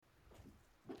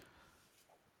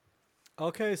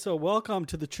Okay, so welcome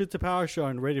to the Truth to Power show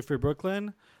on Radio Free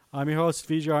Brooklyn. I'm your host,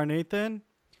 VJR Nathan,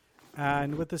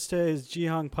 and with us today is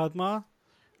Jihang Padma,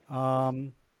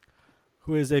 um,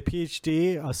 who is a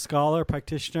PhD, a scholar,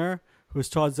 practitioner, who has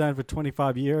taught Zen for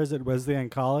 25 years at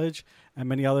Wesleyan College and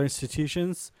many other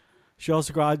institutions. She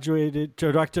also directed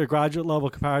a graduate level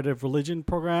comparative religion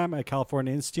program at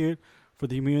California Institute for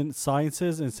the Human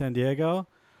Sciences in San Diego.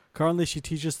 Currently, she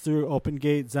teaches through Open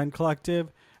Gate Zen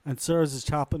Collective and serves as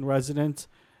chaplain resident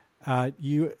at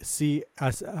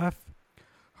UCSF.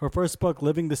 Her first book,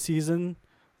 Living the Season,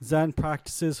 Zen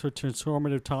Practices for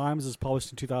Transformative Times, is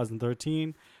published in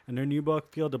 2013. And her new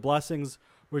book, Field of Blessings,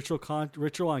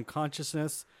 Ritual and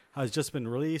Consciousness, has just been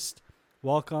released.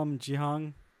 Welcome,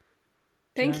 Jihang.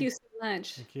 Thank you so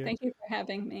much. Thank you. Thank you for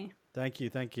having me. Thank you.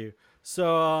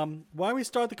 So why don't we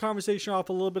start the conversation off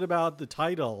a little bit about the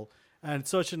title, and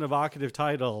such an evocative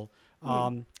title,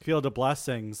 Field of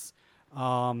Blessings.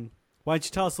 Why don't you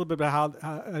tell us a little bit about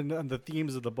how and the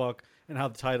themes of the book and how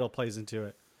the title plays into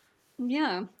it?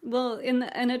 Yeah, well, in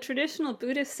a traditional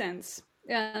Buddhist sense,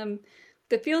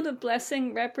 the field of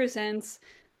blessing represents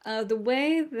the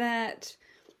way that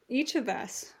each of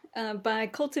us, by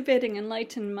cultivating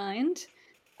enlightened mind,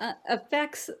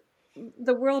 affects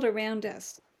the world around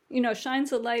us.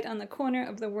 Shines a light on the corner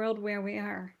of the world where we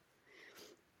are,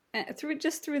 through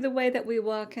the way that we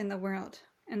walk in the world.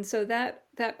 And so that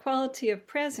quality of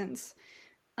presence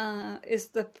is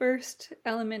the first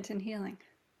element in healing.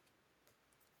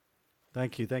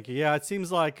 Thank you. Yeah, it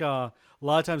seems like a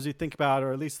lot of times we think about,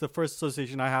 or at least the first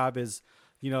association I have is,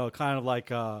 kind of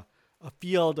like a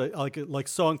field, like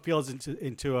sowing fields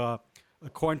into a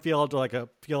cornfield, or like a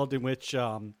field in which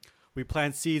we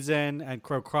plant seeds in and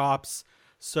grow crops.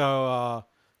 So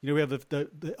we have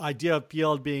the idea of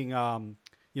field being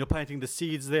planting the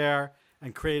seeds there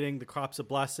and creating the crops of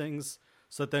blessings,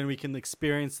 so that then we can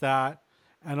experience that.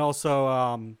 And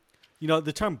also,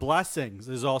 the term blessings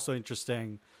is also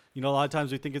interesting. A lot of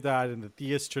times we think of that in the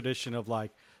theist tradition of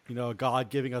God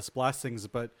giving us blessings,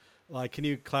 but can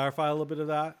you clarify a little bit of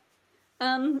that?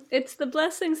 It's the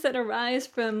blessings that arise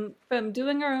from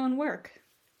doing our own work,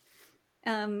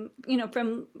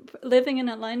 from living in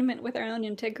alignment with our own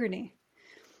integrity.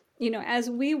 As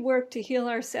we work to heal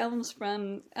ourselves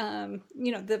from,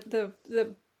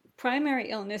 the primary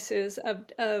illnesses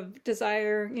of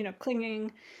desire,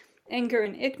 clinging, anger,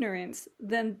 and ignorance,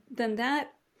 then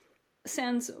that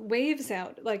sends waves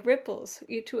out like ripples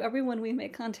to everyone we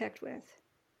make contact with.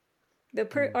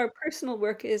 Our personal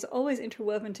work is always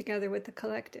interwoven together with the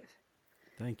collective.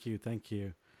 Thank you.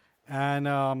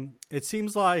 And it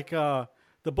seems like the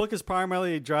book is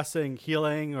primarily addressing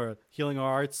healing or healing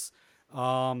arts.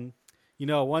 One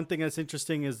thing that's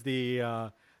interesting is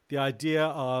the idea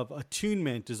of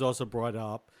attunement is also brought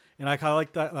up, and I kind of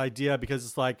like that idea because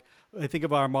it's like I think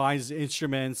of our minds as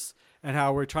instruments, and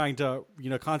how we're trying to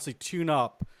constantly tune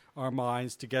up our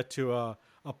minds to get to a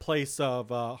place of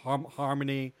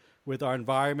harmony with our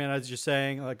environment, as you're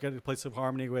saying, like get a place of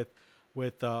harmony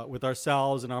with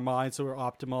ourselves and our minds, so we're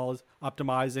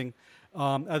optimizing.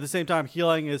 At the same time,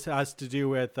 healing has to do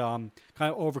with kind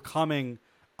of overcoming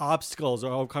obstacles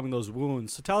or overcoming those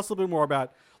wounds. So tell us a little bit more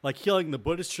about healing in the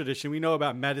Buddhist tradition. We know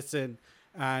about medicine,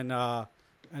 and a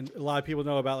lot of people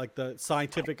know about the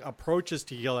scientific approaches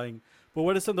to healing. But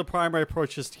what are some of the primary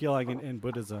approaches to healing in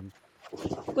Buddhism?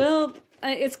 Well,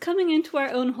 it's coming into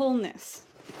our own wholeness.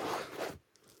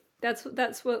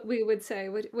 That's what we would say,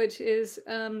 which is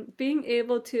being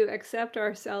able to accept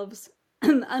ourselves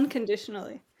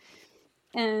unconditionally,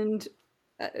 and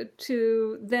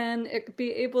to then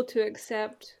be able to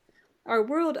accept our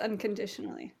world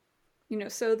unconditionally.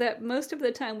 So that most of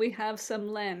the time we have some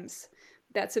lens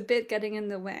that's a bit getting in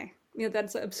the way,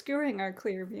 that's obscuring our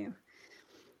clear view.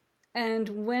 And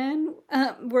when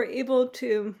we're able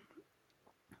to,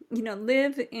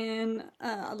 live in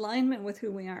alignment with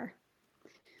who we are,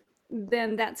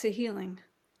 then that's a healing.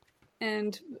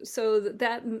 And so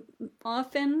that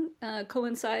often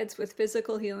coincides with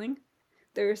physical healing.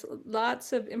 There's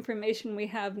lots of information we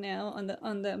have now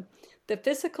on the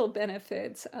physical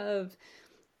benefits of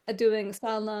doing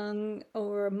salung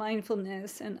or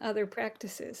mindfulness and other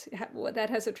practices. That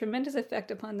has a tremendous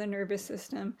effect upon the nervous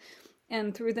system.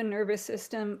 And through the nervous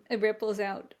system, it ripples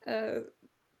out to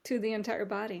the entire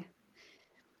body.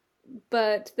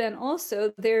 But then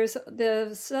also there's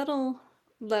the subtle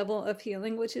level of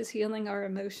healing, which is healing our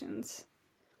emotions,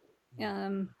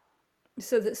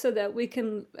 so that we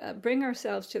can bring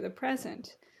ourselves to the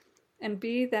present and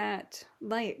be that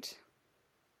light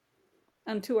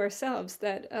unto ourselves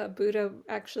that Buddha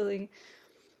actually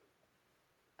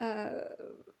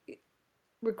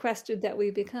requested that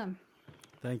we become.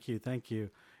 Thank you, thank you.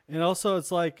 And also,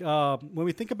 it's like when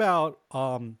we think about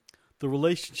the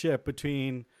relationship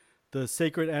between the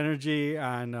sacred energy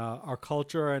and our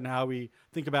culture, and how we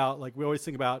think about, like we always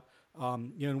think about,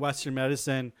 in Western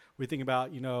medicine, we think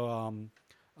about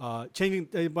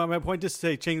changing. My point is to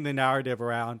say changing the narrative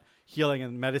around healing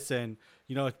and medicine.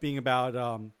 It's being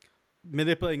about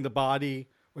manipulating the body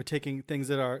or taking things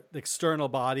that are the external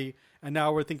body, and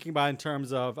now we're thinking about in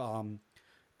terms of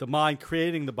the mind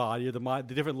creating the body, or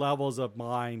the different levels of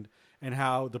mind, and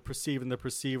how the perceive and the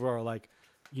perceiver are like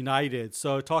united.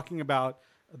 So talking about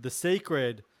the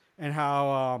sacred and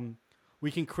how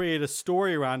we can create a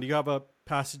story around it. You have a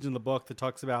passage in the book that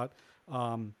talks about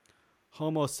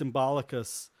Homo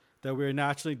symbolicus, that we're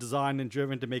naturally designed and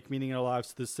driven to make meaning in our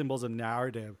lives through the symbols of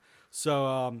narrative.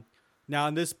 So now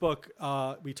in this book,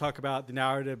 we talk about the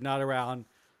narrative not around,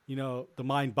 the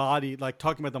mind body, like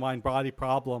talking about the mind body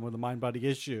problem or the mind body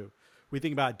issue. We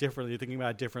think about it differently. You're thinking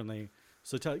about it differently.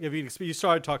 So if you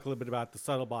started talking a little bit about the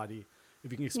subtle body,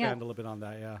 if you can Yeah. expand a little bit on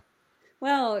that, yeah.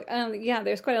 Well, yeah,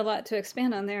 there's quite a lot to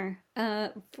expand on there.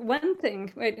 One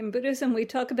thing, right, in Buddhism, we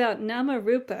talk about nama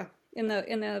rupa in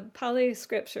the Pali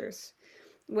scriptures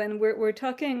when we're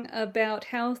talking about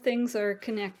how things are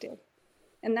connected.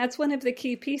 And that's one of the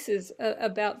key pieces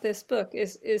about this book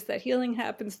is that healing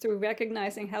happens through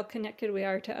recognizing how connected we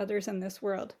are to others in this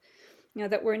world.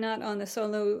 That we're not on the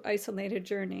solo isolated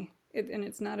journey. And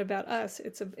it's not about us,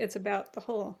 it's about the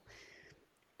whole.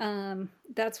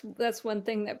 That's one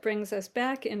thing that brings us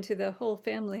back into the whole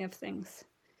family of things.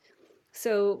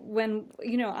 So when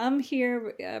I'm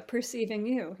here perceiving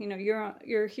you,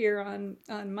 you're here on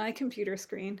my computer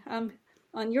screen. I'm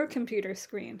on your computer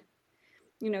screen.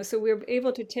 So we're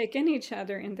able to take in each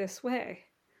other in this way.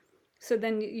 So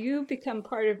then you become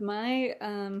part of my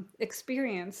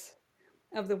experience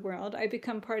of the world. I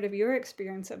become part of your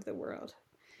experience of the world.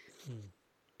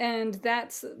 And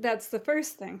that's the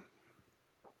first thing,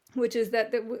 which is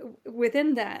that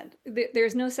within that,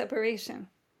 there's no separation.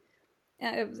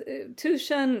 Tu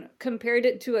Shan compared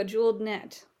it to a jeweled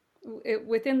net.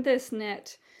 Within this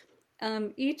net,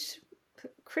 each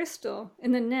crystal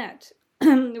in the net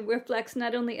reflects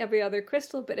not only every other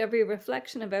crystal, but every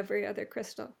reflection of every other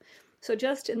crystal. So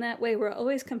just in that way, we're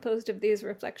always composed of these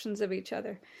reflections of each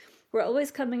other. We're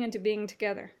always coming into being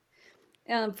together.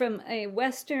 From a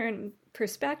Western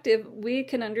perspective, we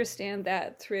can understand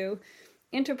that through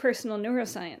interpersonal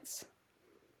neuroscience,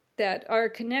 that our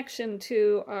connection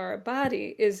to our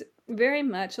body is very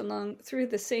much along through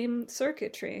the same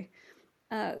circuitry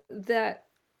that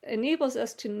enables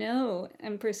us to know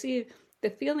and perceive the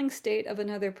feeling state of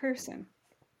another person.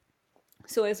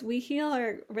 So as we heal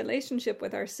our relationship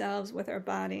with ourselves, with our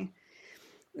body,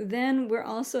 then we're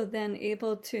also then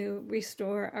able to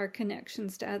restore our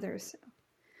connections to others.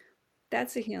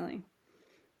 That's a healing.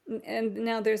 And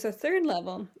now there's a third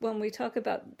level when we talk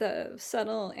about the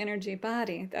subtle energy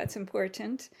body that's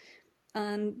important.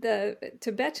 On the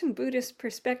Tibetan Buddhist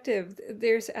perspective,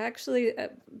 there's actually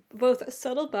both a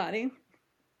subtle body,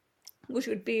 which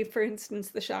would be, for instance,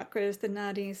 the chakras, the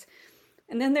nadis,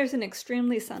 and then there's an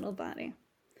extremely subtle body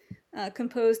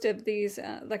composed of these,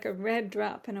 like a red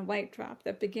drop and a white drop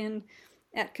that begin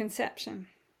at conception,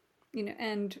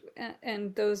 and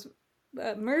those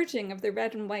merging of the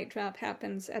red and white drop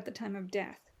happens at the time of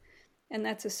death. And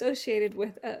that's associated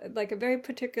with like a very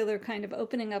particular kind of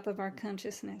opening up of our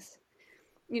consciousness,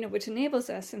 which enables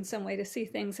us in some way to see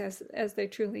things as they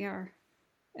truly are,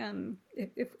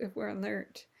 if we're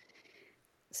alert.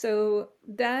 So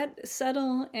that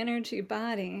subtle energy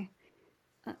body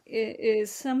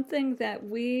is something that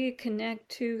we connect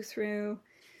to through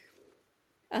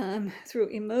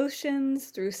emotions,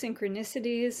 through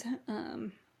synchronicities,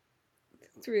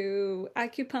 through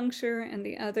acupuncture and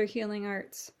the other healing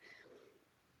arts.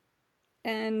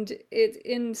 And it,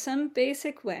 in some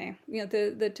basic way,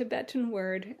 the Tibetan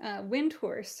word wind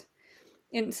horse,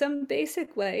 in some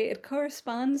basic way, it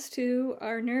corresponds to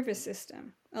our nervous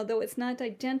system, although it's not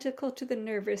identical to the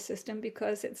nervous system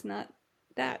because it's not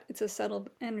that, it's a subtle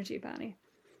energy body.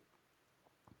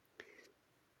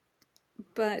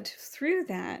 But through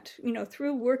that,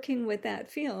 through working with that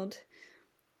field,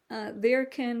 there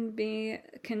can be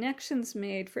connections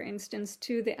made, for instance,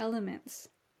 to the elements,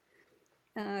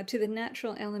 to the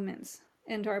natural elements.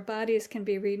 And our bodies can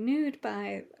be renewed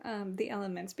by the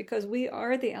elements because we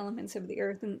are the elements of the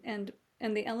earth, and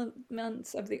the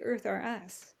elements of the earth are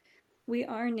us. We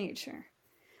are nature.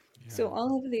 Yeah. So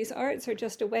all of these arts are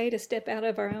just a way to step out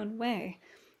of our own way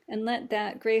and let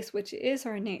that grace, which is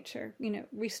our nature,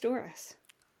 restore us.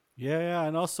 Yeah.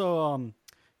 And also,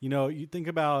 you think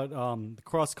about the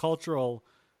cross-cultural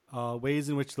ways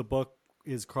in which the book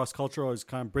is cross cultural, is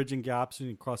kind of bridging gaps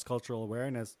in cross cultural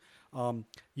awareness.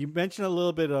 You mentioned a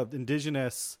little bit of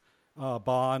indigenous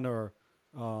Bon or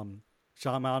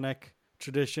shamanic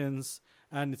traditions,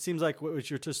 and it seems like what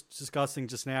you're just discussing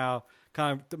just now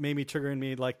kind of made me triggering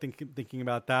me like thinking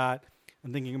about that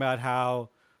and thinking about how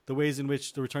the ways in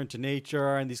which the return to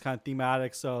nature and these kind of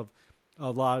thematics of a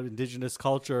lot of indigenous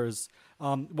cultures.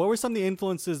 What were some of the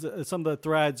influences, some of the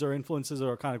threads or influences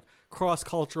or kind of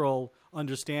cross-cultural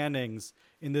understandings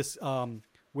in this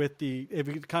with the, if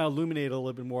you could kind of illuminate a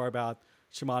little bit more about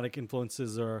shamanic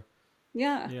influences or,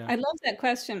 Yeah, yeah. I love that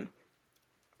question.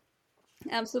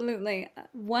 Absolutely.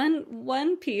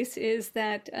 One piece is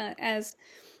that as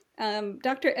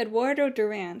Dr. Eduardo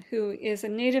Duran, who is a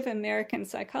Native American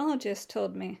psychologist,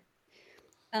 told me,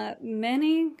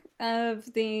 many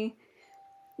of the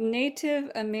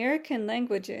Native American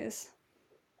languages,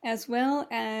 as well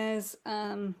as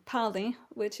Pali,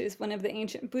 which is one of the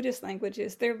ancient Buddhist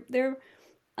languages, they're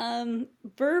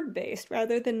verb based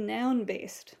rather than noun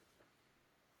based.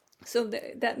 So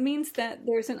that means that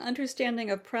there's an understanding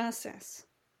of process.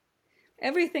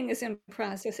 Everything is in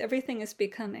process, everything is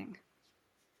becoming.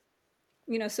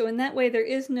 So in that way, there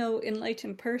is no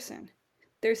enlightened person.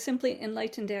 There's simply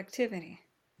enlightened activity.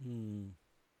 Mm.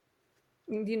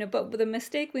 But the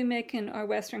mistake we make in our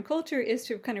Western culture is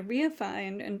to kind of reify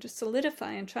and just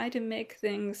solidify and try to make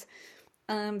things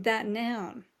that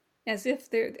noun, as if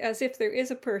there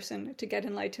is a person to get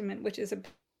enlightenment, which is a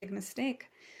big mistake,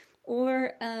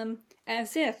 or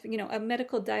as if a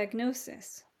medical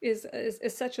diagnosis is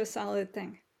such a solid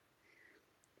thing.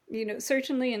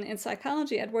 Certainly in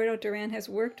psychology, Eduardo Duran has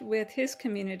worked with his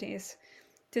communities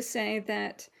to say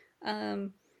that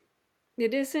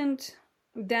it isn't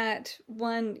that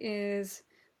one is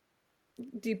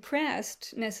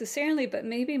depressed necessarily, but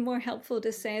maybe more helpful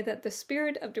to say that the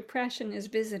spirit of depression is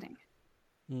visiting.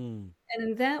 Mm. And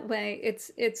in that way,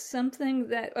 it's something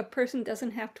that a person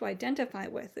doesn't have to identify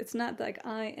with. It's not like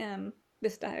I am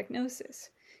this diagnosis,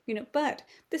 but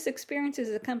this experience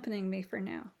is accompanying me for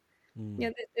now. Mm. Yeah,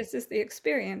 this is the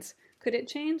experience. Could it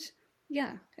change?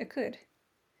 Yeah, it could.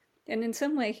 And in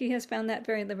some way, he has found that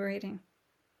very liberating.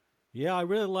 Yeah, I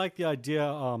really like the idea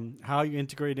how you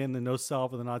integrate in the no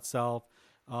self and the not self,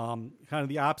 kind of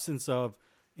the absence of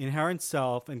inherent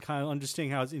self, and kind of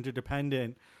understanding how it's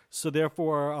interdependent. So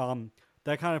therefore,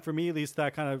 that kind of, for me at least,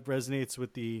 that kind of resonates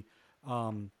with the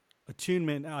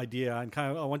attunement idea, and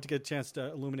kind of I want to get a chance to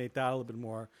illuminate that a little bit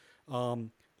more,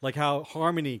 like how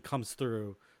harmony comes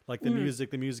through, like the Mm.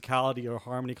 music, the musicality or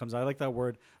harmony comes. I like that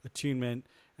word attunement,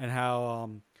 and how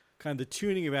kind of the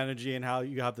tuning of energy and how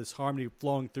you have this harmony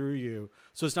flowing through you.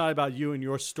 So it's not about you and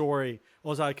your story.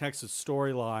 Also, how it connects to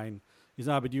storyline. It's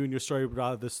not about you and your story, but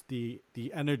rather the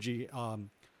energy kind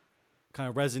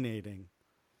of resonating.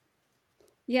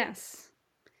 Yes,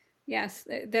 yes.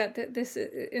 That this,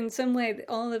 in some way,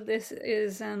 all of this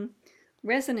is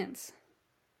resonance.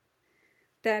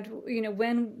 That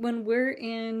when we're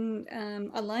in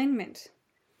alignment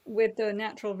with the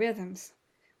natural rhythms,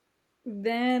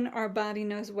 then our body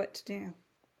knows what to do.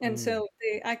 And Mm. so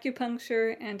the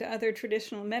acupuncture and other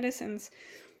traditional medicines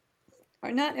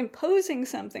are not imposing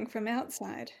something from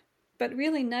outside, but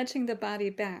really nudging the body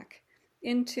back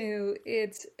into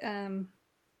its uh,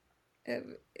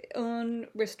 own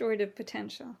restorative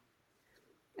potential.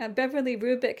 Beverly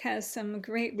Rubik has some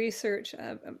great research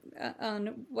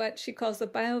on what she calls the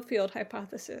biofield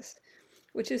hypothesis,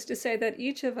 which is to say that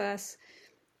each of us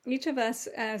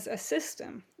as a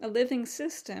system, a living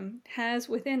system, has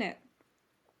within it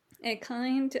a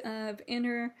kind of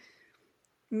inner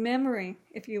memory,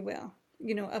 if you will,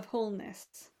 of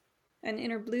wholeness, an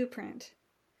inner blueprint.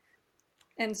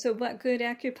 And so, what good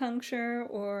acupuncture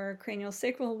or cranial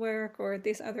sacral work or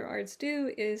these other arts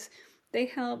do is they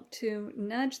help to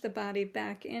nudge the body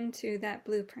back into that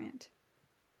blueprint.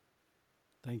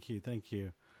 Thank you. Thank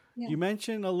you. Yeah. You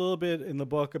mentioned a little bit in the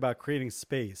book about creating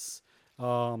space.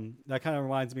 That kind of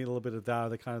reminds me a little bit of that.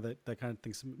 That kind of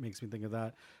things makes me think of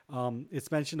that.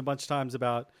 It's mentioned a bunch of times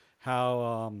about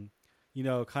how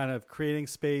kind of creating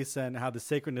space and how the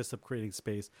sacredness of creating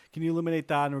space. Can you illuminate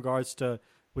that in regards to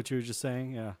what you were just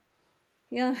saying? Yeah,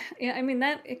 Yeah. Yeah. I mean,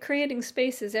 that creating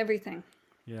space is everything.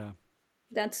 yeah.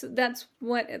 That's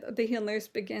what the healers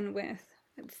begin with.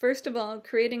 First of all,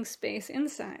 creating space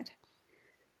inside,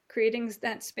 creating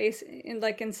that space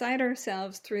inside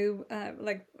ourselves through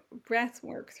like breath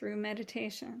work, through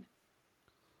meditation.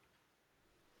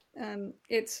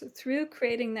 It's through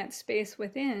creating that space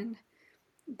within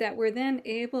that we're then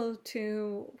able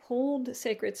to hold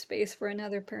sacred space for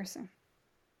another person.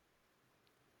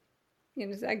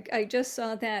 I just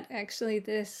saw that actually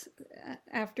this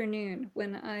afternoon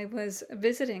when I was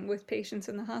visiting with patients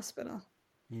in the hospital.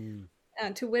 Mm.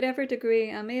 To whatever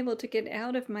degree I'm able to get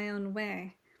out of my own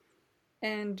way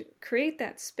and create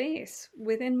that space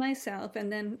within myself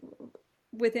and then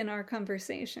within our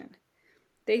conversation,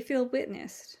 they feel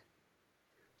witnessed.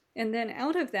 And then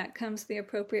out of that comes the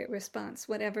appropriate response,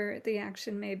 whatever the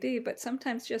action may be. But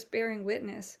sometimes just bearing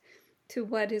witness to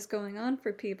what is going on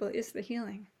for people is the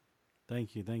healing.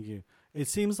 Thank you, thank you. It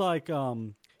seems like with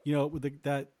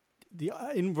the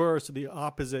inverse or the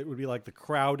opposite would be like the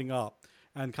crowding up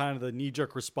and kind of the knee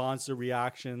jerk response to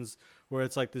reactions where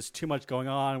it's like there's too much going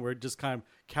on. We're just kind of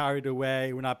carried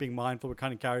away. We're not being mindful. We're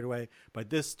kind of carried away by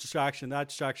this distraction, that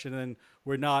distraction, and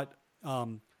we're not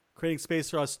creating space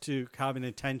for us to have an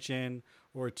intention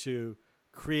or to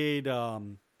create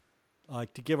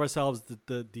like to give ourselves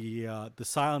the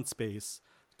silent space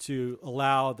to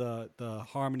allow the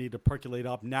harmony to percolate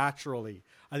up naturally.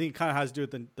 I think it kind of has to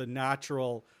do with the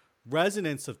natural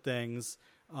resonance of things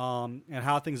and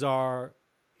how things are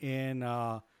in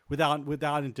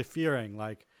without interfering.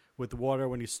 Like with water,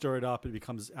 when you stir it up, it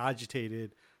becomes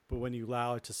agitated, but when you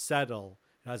allow it to settle,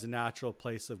 it has a natural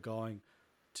place of going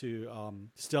to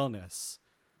stillness.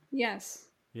 Yes,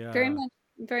 very Yeah. much,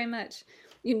 very much.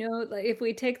 Like if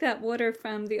we take that water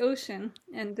from the ocean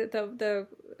and the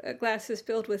glass is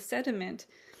filled with sediment,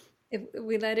 if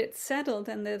we let it settle,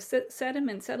 then the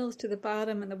sediment settles to the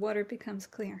bottom and the water becomes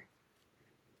clear.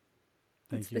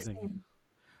 It's Thank the you. Thank you.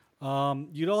 same.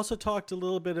 You'd also talked a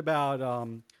little bit about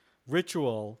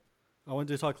ritual. I wanted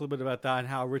to talk a little bit about that and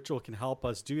how ritual can help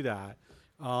us do that.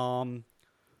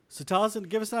 So tell us,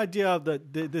 give us an idea of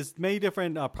there's many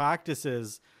different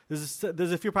practices. There's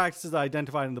a few practices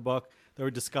identified in the book that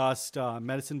were discussed.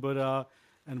 Medicine Buddha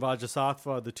and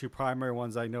Vajrasattva, the two primary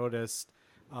ones I noticed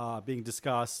being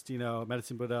discussed.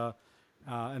 Medicine Buddha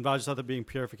and Vajrasattva being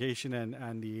purification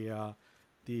and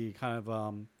the kind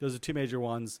of those are two major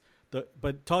ones.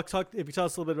 But talk if you tell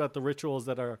us a little bit about the rituals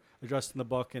that are addressed in the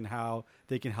book and how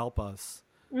they can help us.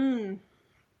 Mm.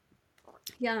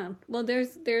 Yeah, well,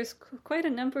 there's quite a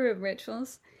number of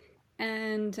rituals,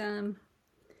 and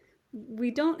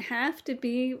we don't have to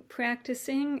be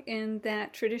practicing in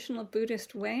that traditional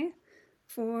Buddhist way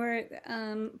for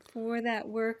that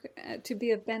work to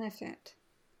be of benefit.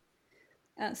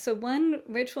 So one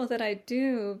ritual that I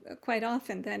do quite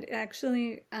often that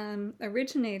actually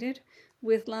originated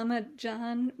with Lama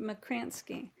John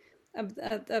Makransky of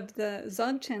the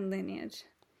Dzogchen lineage.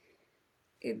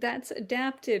 That's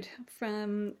adapted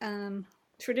from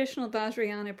traditional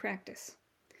Vajrayana practice.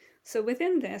 So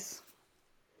within this,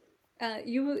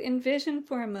 you envision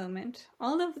for a moment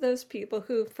all of those people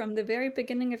who, from the very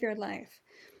beginning of your life,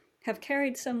 have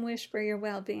carried some wish for your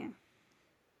well-being.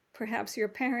 Perhaps your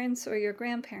parents or your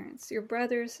grandparents, your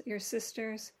brothers, your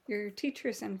sisters, your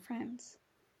teachers and friends,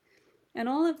 and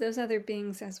all of those other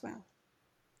beings as well.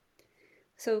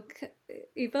 So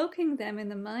evoking them in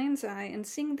the mind's eye and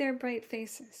seeing their bright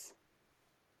faces,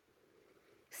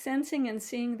 sensing and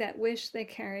seeing that wish they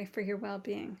carry for your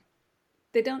well-being.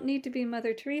 They don't need to be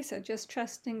Mother Teresa, just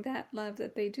trusting that love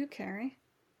that they do carry.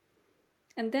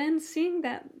 And then seeing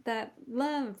that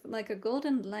love like a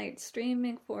golden light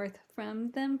streaming forth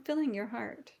from them, filling your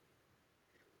heart.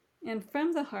 And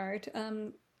from the heart,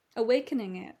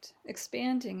 awakening it,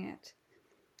 expanding it,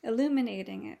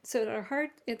 illuminating it, so that our heart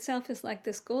itself is like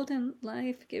this golden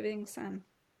life-giving sun.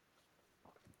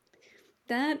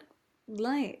 That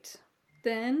light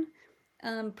then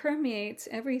permeates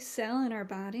every cell in our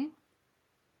body,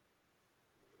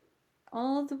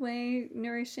 all the way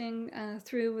nourishing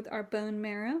through with our bone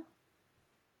marrow,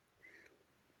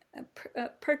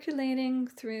 percolating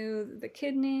through the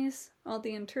kidneys, all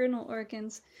the internal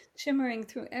organs, shimmering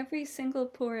through every single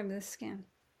pore of the skin.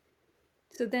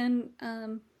 So then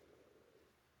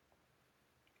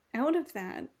out of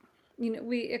that,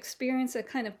 we experience a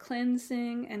kind of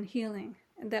cleansing and healing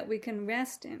that we can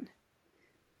rest in.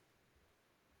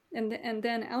 And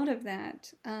then out of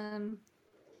that,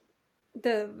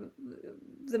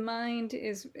 the mind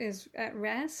is at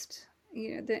rest,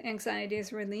 the anxiety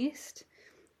is released,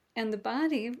 and the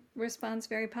body responds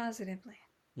very positively.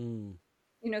 Mm.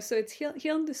 So it's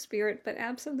healed the spirit, but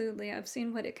absolutely, I've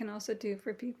seen what it can also do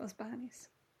for people's bodies.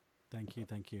 Thank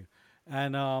you.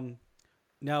 And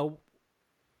now,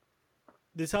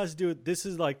 this has to do with, this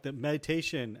is like the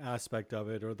meditation aspect of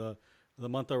it, or the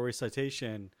mantra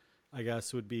recitation, I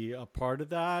guess, would be a part of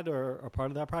that, or a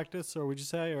part of that practice, or would you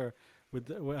say, or what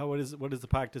does the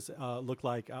practice look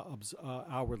like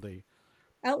outwardly?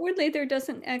 Outwardly, there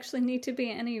doesn't actually need to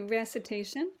be any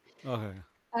recitation. Okay.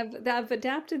 I've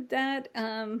adapted that,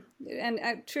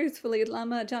 and truthfully,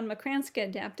 Lama John Makransky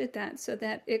adapted that so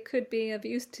that it could be of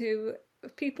use to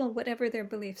people, whatever their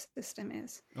belief system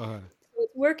is. Okay. So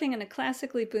it's working in a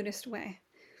classically Buddhist way,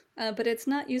 but it's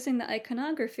not using the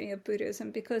iconography of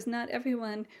Buddhism because not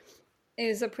everyone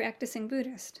is a practicing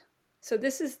Buddhist. So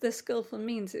this is the skillful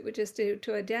means, which is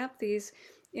to adapt these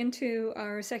into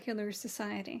our secular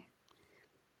society,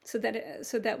 so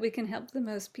that we can help the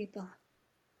most people.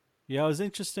 Yeah, it was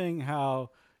interesting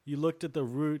how you looked at the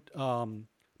root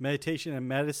meditation and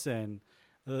medicine,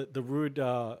 the root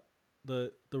the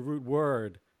root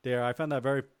word there. I found that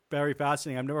very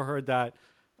fascinating. I've never heard that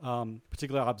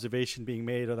particular observation being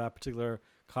made or that particular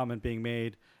comment being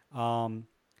made.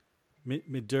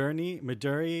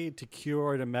 Midurni to cure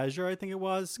or to measure, I think it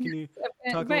was. Can you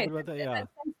talk a little Right. bit about that? In Yeah. that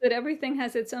sense that everything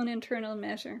has its own internal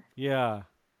measure. Yeah.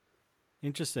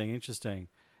 Interesting.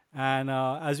 And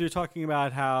as we were talking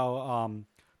about how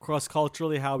cross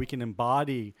culturally, how we can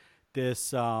embody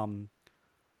this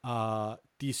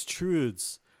these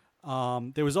truths,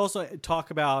 there was also talk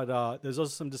about there's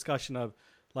also some discussion of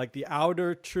like the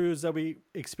outer truths that we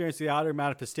experience, the outer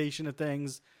manifestation of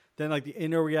things, then like the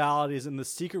inner realities and the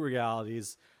secret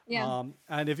realities. Yeah.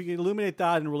 And if you can illuminate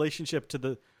that in relationship to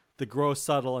the gross,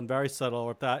 subtle, and very subtle,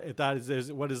 or if that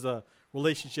is what is the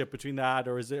relationship between that,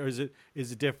 or is it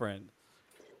different?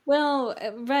 Well,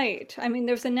 right. I mean,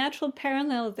 there's a natural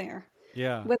parallel there.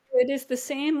 Yeah. Whether it is the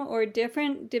same or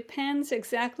different depends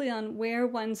exactly on where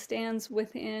one stands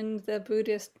within the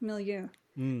Buddhist milieu.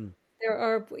 Mm. There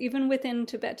are, even within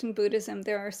Tibetan Buddhism,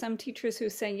 there are some teachers who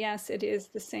say, yes, it is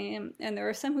the same. And there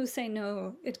are some who say,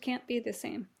 no, it can't be the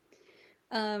same.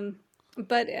 Um,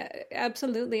 but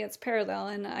absolutely, it's parallel.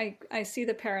 And I see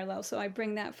the parallel, so I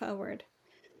bring that forward.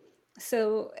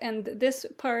 So, and this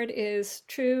part is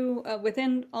true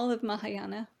within all of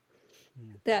Mahayana,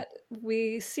 Mm. that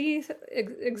we see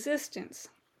existence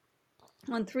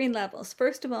on three levels.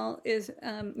 First of all is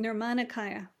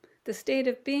nirmanakaya, the state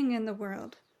of being in the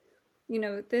world. You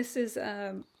know, this is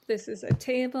a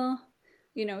table.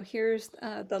 You know, here's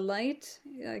the light,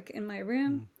 like in my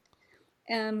room, Mm.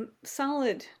 and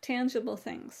solid, tangible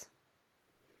things.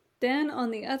 Then,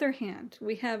 on the other hand,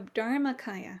 we have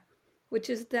dharmakaya, which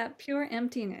is that pure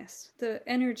emptiness, the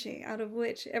energy out of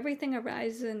which everything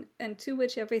arises and to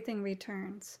which everything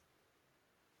returns.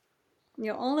 You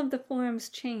know, all of the forms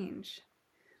change,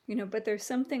 you know, but there's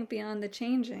something beyond the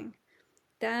changing.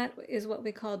 That is what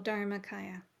we call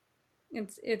dharmakaya.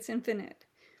 It's infinite.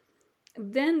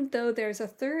 Then, though, there's a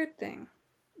third thing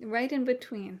right in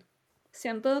between,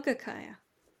 sambhogakaya.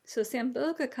 So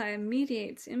sambhogakaya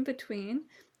mediates in between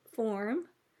form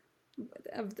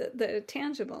of the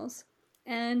tangibles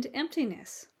and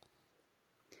emptiness,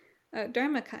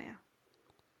 dharmakaya.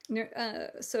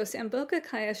 So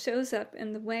sambhogakaya shows up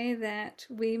in the way that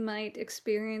we might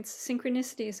experience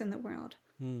synchronicities in the world,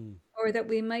 Mm. or that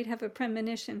we might have a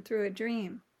premonition through a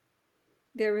dream.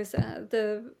 There was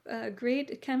the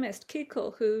great chemist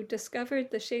Kikull who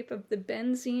discovered the shape of the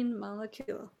benzene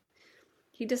molecule.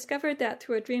 He discovered that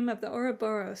through a dream of the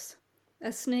Ouroboros,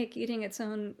 a snake eating its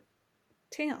own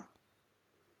tail.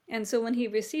 And so when he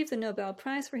received the Nobel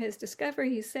Prize for his discovery,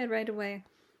 he said right away,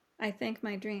 I thank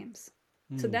my dreams.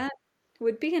 So Mm. that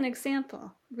would be an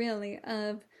example, really,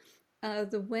 of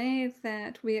the way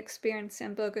that we experience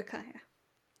Sambhogakaya.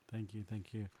 Thank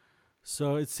you.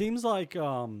 So it seems like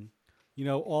you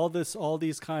know, all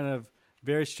these kind of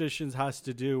various traditions has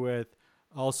to do with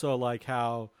also like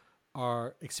how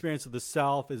our experience of the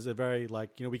self is a very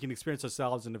like, you know, we can experience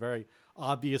ourselves in a very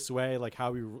obvious way, like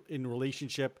how we in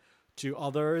relationship to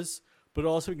others, but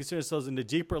also we can see ourselves in a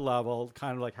deeper level,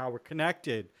 kind of like how we're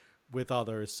connected with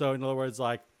others. So in other words,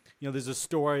 like, you know, there's a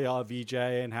story of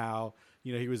Vijay and how,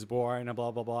 you know, he was born and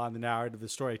blah blah blah, and the narrative, the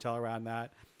storyteller around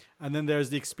that, and then there's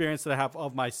the experience that I have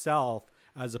of myself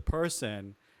as a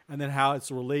person, and then how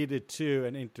it's related to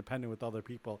and interdependent with other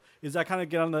people. Is that kind of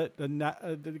get on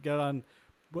get on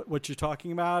what you're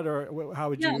talking about, or how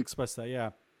would Yeah, you express that?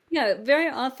 Yeah. yeah. Very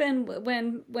often,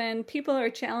 when people are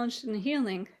challenged in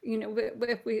healing, you know,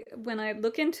 if we when I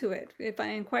look into it, if I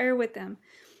inquire with them,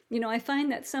 you know, I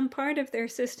find that some part of their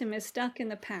system is stuck in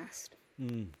the past.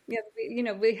 Mm. Yeah, you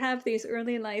know, we have these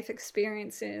early life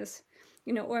experiences,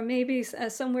 you know, or maybe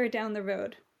somewhere down the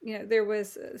road, you know, there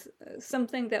was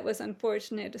something that was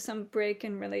unfortunate, some break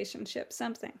in relationship,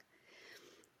 something.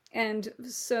 And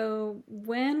so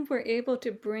when we're able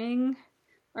to bring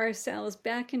ourselves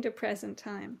back into present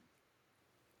time,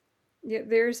 yeah,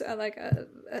 there's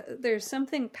there's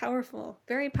something powerful,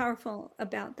 very powerful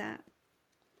about that.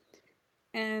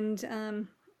 And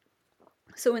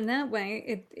So in that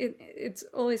way, it's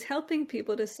always helping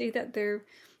people to see that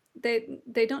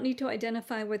they don't need to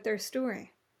identify with their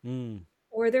story Mm.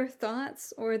 or their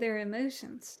thoughts or their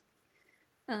emotions,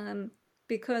 um,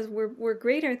 because we're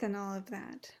greater than all of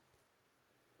that.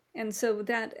 And so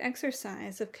that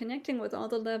exercise of connecting with all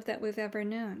the love that we've ever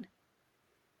known,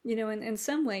 in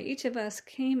some way, each of us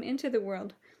came into the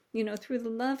world, through the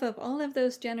love of all of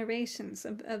those generations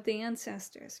of the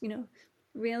ancestors,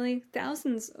 really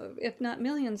thousands, if not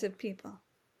millions of people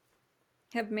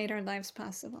have made our lives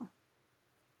possible.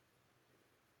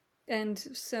 And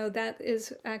so that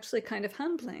is actually kind of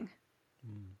humbling,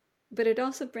 Mm. but it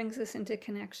also brings us into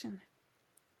connection.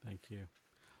 Thank you.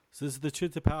 So this is the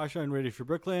Truth to Power Show on Radio Free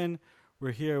Brooklyn.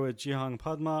 We're here with Jihang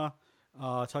Padma,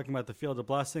 talking about the field of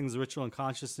blessings, ritual and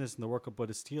consciousness, and the work of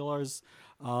Buddhist healers.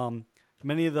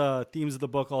 Many of the themes of the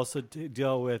book also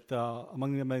deal with,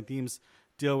 among the many themes,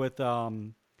 deal with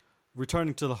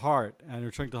returning to the heart and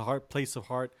returning to the heart, place of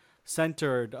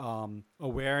heart-centered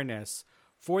awareness.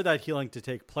 For that healing to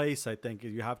take place, I think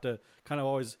you have to kind of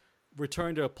always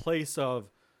return to a place of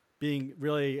being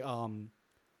really,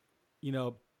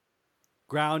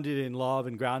 grounded in love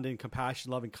and grounded in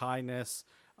compassion, love, and kindness.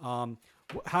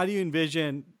 How do you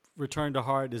envision return to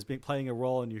heart as playing a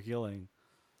role in your healing?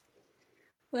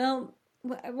 Well,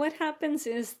 what happens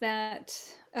is that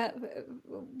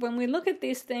when we look at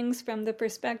these things from the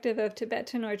perspective of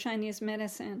Tibetan or Chinese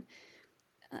medicine,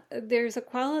 there's a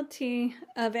quality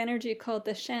of energy called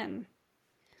the Shen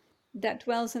that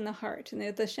dwells in the heart. And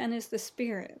the Shen is the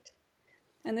spirit.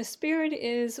 And the spirit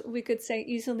is, we could say,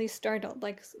 easily startled,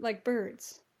 like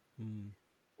birds. Mm.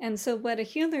 And so what a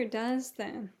healer does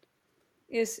then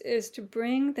is to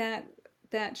bring that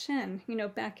Shen,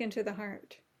 back into the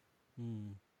heart.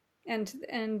 Mm.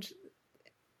 And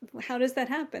how does that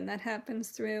happen? That happens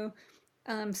through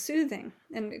soothing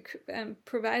and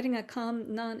providing a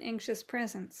calm, non-anxious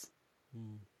presence,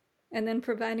 Mm. and then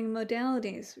providing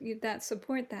modalities that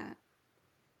support that.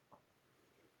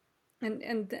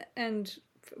 And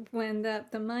when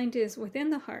the mind is within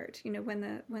the heart,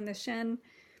 when the Shen,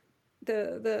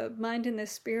 the mind and the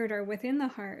spirit are within the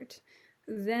heart,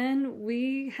 then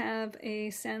we have a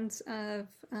sense of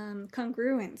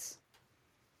congruence,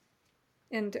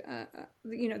 and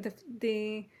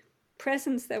the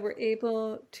presence that we're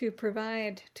able to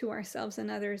provide to ourselves and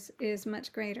others is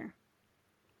much greater.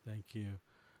 Thank you.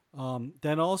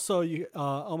 Then also, you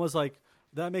almost like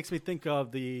that makes me think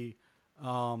of the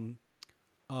um,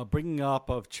 bringing up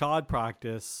of chod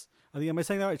practice. I think am I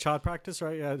saying that right? Chod practice,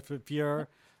 right? Yeah, fear,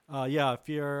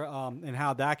 fear, and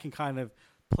how that can kind of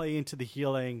play into the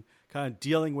healing, kind of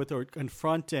dealing with or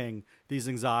confronting these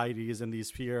anxieties and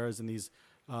these fears and these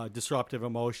disruptive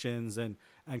emotions, and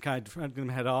kind of confronting them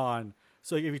head on.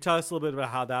 So, if you tell us a little bit about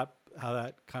how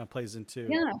that kind of plays into,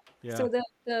 Yeah. yeah. So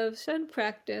the Shen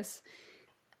practice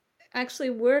actually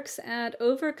works at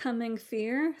overcoming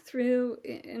fear through,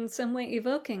 in some way,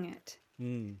 evoking it.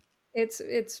 Mm. It's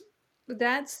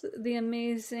that's the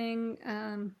amazing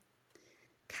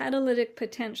catalytic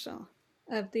potential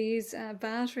of these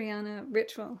Vajrayana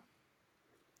ritual.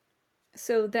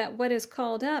 So that what is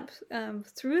called up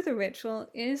through the ritual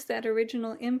is that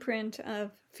original imprint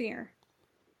of fear.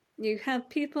 You have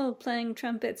people playing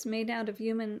trumpets made out of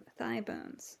human thigh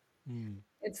bones. Mm.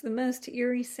 It's the most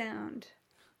eerie sound.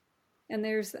 And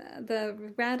there's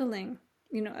the rattling,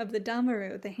 of the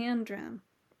damaru, the hand drum.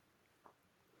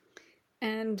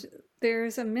 And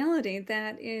there's a melody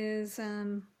that is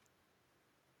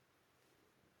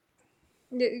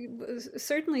it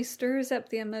certainly stirs up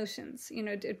the emotions.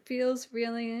 It feels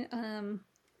really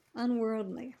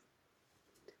unworldly.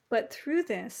 But through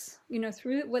this,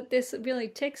 through what this really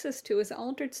takes us to is an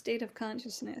altered state of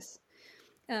consciousness,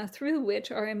 through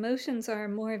which our emotions are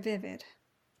more vivid.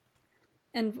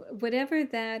 And whatever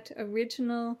that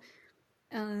original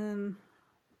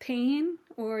pain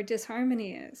or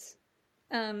disharmony is,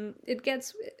 it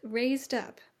gets raised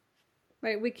up,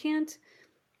 right? We can't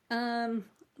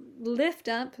lift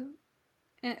up,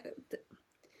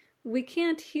 we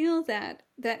can't heal that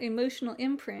emotional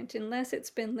imprint unless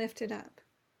it's been lifted up.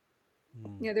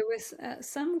 Mm. There was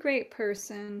some great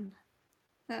person,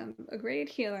 a great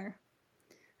healer,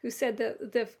 who said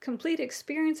that the complete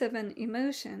experience of an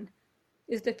emotion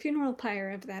is the funeral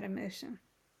pyre of that emotion.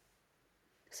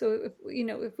 So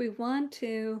if we want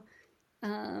to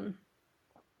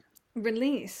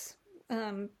release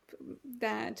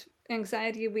that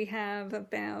anxiety we have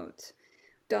about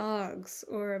dogs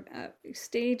or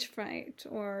stage fright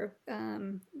or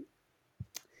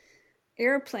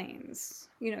airplanes,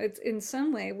 it's in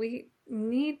some way we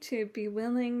need to be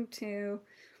willing to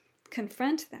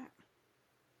confront that.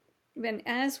 And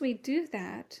as we do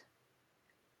that,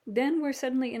 then we're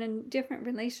suddenly in a different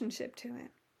relationship to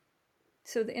it.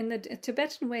 So in the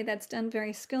Tibetan way, that's done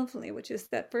very skillfully, which is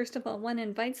that first of all, one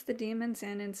invites the demons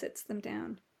in and sits them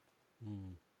down,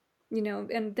 Mm.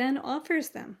 and then offers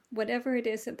them whatever it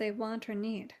is that they want or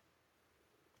need.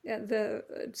 The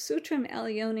Sutram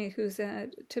Alyoni, who's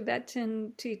a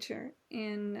Tibetan teacher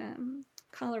in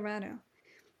Colorado,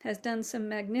 has done some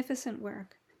magnificent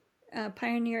work,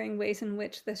 pioneering ways in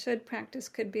which the Shuddha practice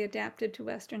could be adapted to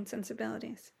Western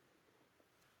sensibilities.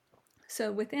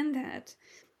 So within that,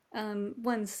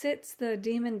 one sits the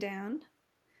demon down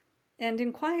and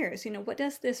inquires, what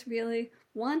does this really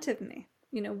want of me?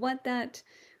 What that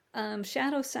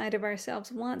shadow side of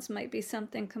ourselves wants might be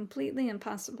something completely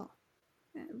impossible.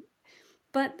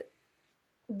 But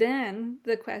then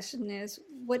the question is,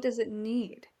 what does it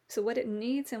need? So what it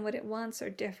needs and what it wants are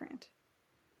different.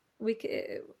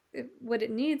 What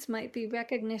it needs might be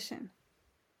recognition,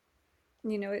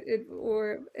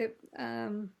 or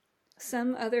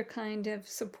some other kind of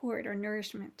support or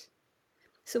nourishment.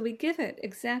 So we give it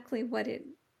exactly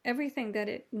everything that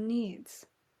it needs.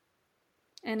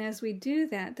 And as we do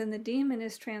that, then the demon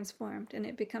is transformed and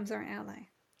it becomes our ally.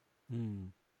 Mm.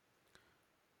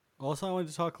 Also, I wanted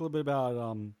to talk a little bit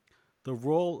about the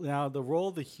role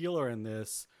of the healer in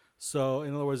this. So,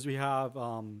 in other words, we have,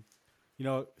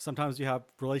 sometimes we have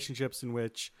relationships in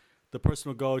which the person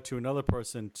will go to another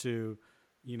person to,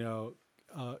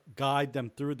 guide them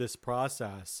through this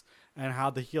process, and how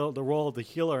the role of the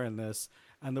healer in this,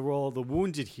 and the role of the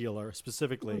wounded healer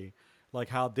specifically, like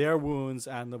how their wounds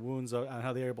and the wounds and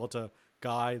how they're able to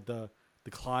guide the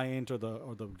client or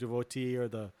the devotee or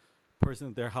the person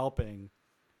that they're helping.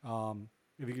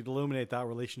 If you could illuminate that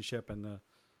relationship a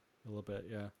little bit,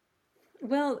 yeah.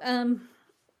 Well,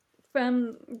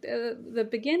 from the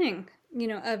beginning,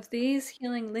 of these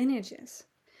healing lineages,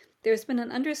 there's been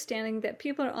an understanding that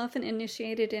people are often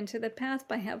initiated into the path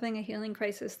by having a healing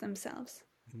crisis themselves.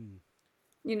 Mm.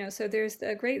 So there's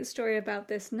a great story about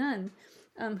this nun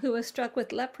who was struck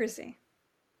with leprosy,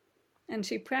 and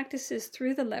she practices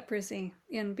through the leprosy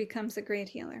and becomes a great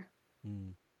healer.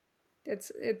 Mm.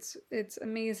 It's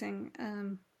amazing.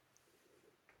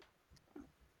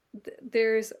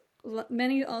 There's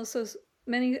many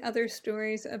other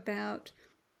stories about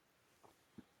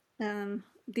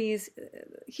these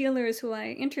healers who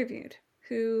I interviewed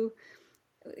who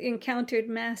encountered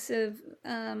massive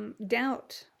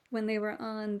doubt when they were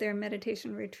on their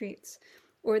meditation retreats,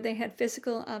 or they had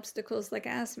physical obstacles like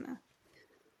asthma.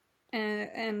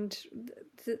 And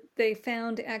they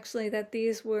found actually that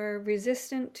these were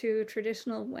resistant to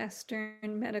traditional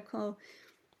Western medical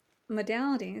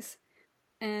modalities,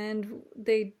 and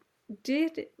they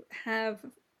did have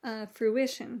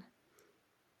fruition.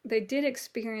 They did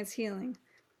experience healing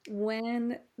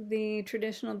when the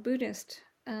traditional Buddhist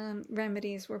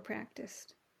remedies were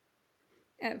practiced.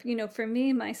 For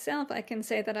me, myself, I can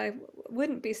say that I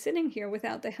wouldn't be sitting here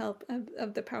without the help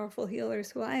of the powerful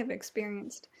healers who I have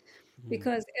experienced. Mm.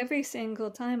 Because every single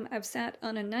time I've sat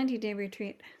on a 90-day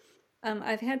retreat,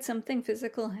 I've had something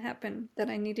physical happen that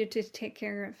I needed to take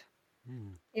care of.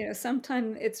 Mm.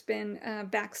 Sometimes it's been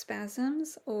back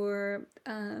spasms or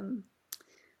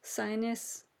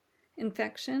sinus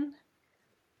infection,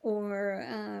 or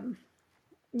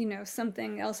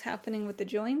something else happening with the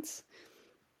joints.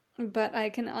 But I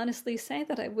can honestly say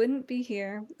that I wouldn't be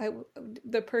here,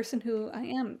 the person who I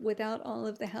am, without all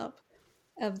of the help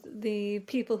of the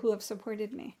people who have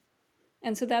supported me.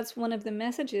 And so that's one of the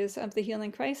messages of the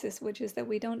healing crisis, which is that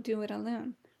we don't do it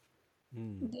alone.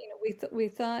 Mm. We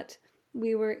thought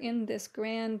we were in this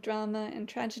grand drama and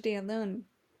tragedy alone,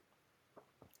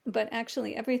 but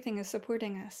actually everything is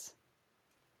supporting us.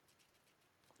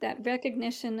 That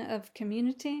recognition of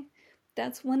community,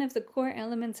 that's one of the core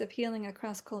elements of healing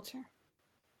across culture.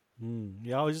 Mm.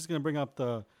 Yeah, I was just going to bring up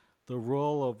the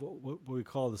role of what we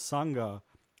call the sangha,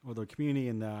 or the community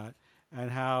in that, and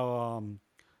how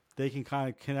they can kind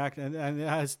of connect, and it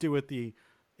has to do with the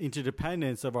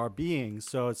interdependence of our beings.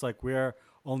 So it's like we're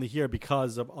only here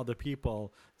because of other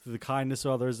people, through the kindness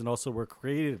of others, and also we're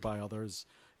created by others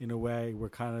in a way. We're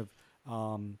kind of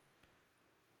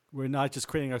we're not just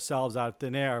creating ourselves out of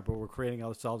thin air, but we're creating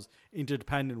ourselves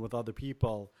interdependent with other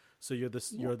people. So Yeah.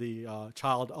 you're the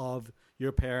child of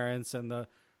your parents, and the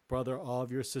brother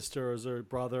of your sisters or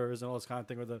brothers, and all this kind of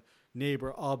thing, or the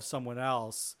neighbor of someone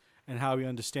else, and how we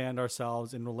understand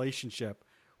ourselves in relationship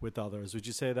with others. Would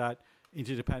you say that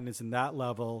interdependence in that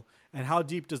level, and how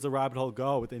deep does the rabbit hole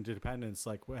go with interdependence?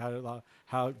 Like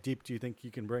how deep do you think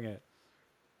you can bring it?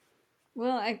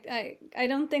 Well, I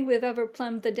don't think we've ever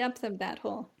plumbed the depth of that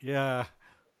hole. Yeah,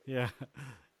 yeah.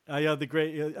 Yeah, the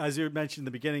great, as you mentioned in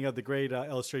the beginning of the great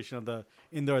illustration of the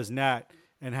indoors net,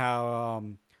 and how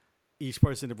each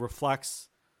person reflects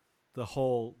the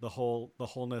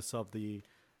wholeness of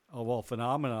all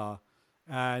phenomena.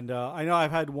 And I know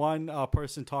I've had one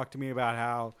person talk to me about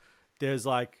how there's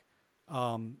like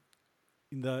um,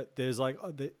 there's like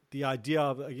the idea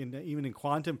of even in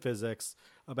quantum physics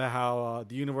about how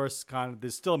the universe kind of,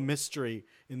 there's still mystery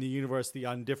in the universe, the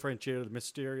undifferentiated, the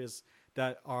mysterious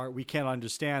that are we can't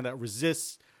understand, that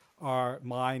resists our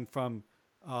mind from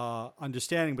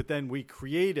understanding. But then we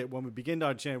create it when we begin to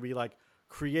understand. We like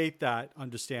create that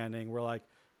understanding. We're like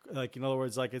in other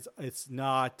words, like it's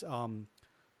not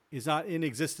in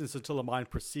existence until the mind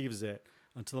perceives it,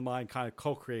 until the mind kind of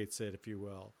co-creates it, if you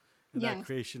will. And that Yes.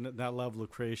 creation, that level of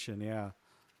creation, yeah.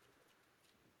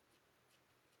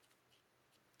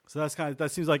 So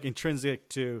that seems like intrinsic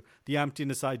to the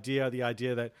emptiness idea, the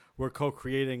idea that we're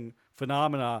co-creating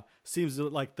phenomena seems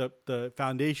like the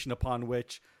foundation upon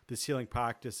which this healing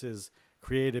practice is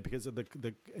created because of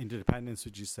the interdependence,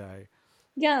 would you say?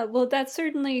 Yeah, well, that's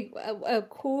certainly a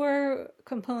core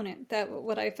component that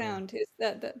what I Yeah. found is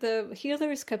that the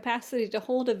healer's capacity to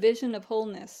hold a vision of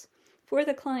wholeness for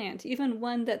the client, even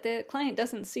one that the client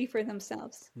doesn't see for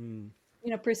themselves. Mm.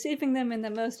 Perceiving them in the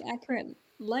most accurate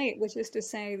light, which is to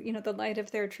say, the light of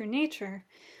their true nature,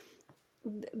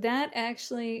 that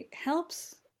actually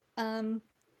helps um,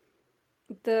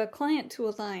 the client to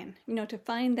align, to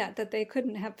find that they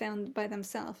couldn't have found by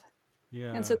themselves.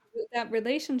 And Yeah. so that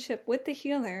relationship with the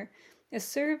healer is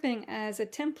serving as a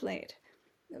template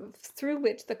through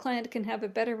which the client can have a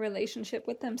better relationship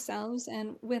with themselves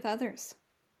and with others.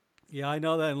 Yeah, I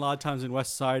know that a lot of times in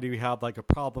West society we have like a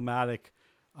problematic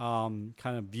kind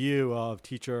of view of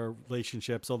teacher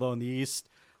relationships. Although in the East,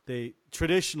 in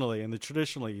the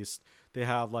traditional East, they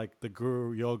have like the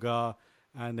guru yoga,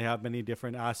 and they have many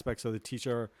different aspects of the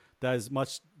teacher that is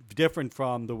much different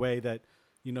from the way that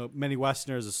many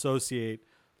Westerners associate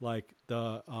like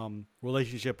the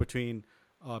relationship between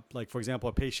like for example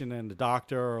a patient and a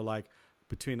doctor, or like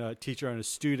between a teacher and a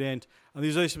student. And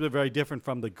these relationships are very different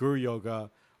from the guru yoga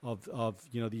of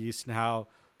the East, and how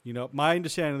my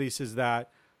understanding at least is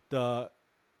that the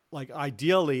like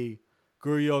ideally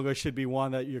guru yoga should be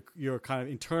one that you're kind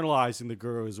of internalizing the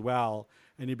guru as well,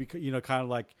 and kind of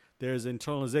like there's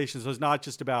internalization, so it's not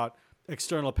just about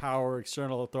external power,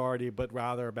 external authority, but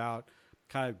rather about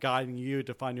kind of guiding you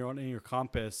to find your own inner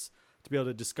compass to be able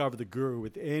to discover the guru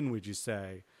within, would you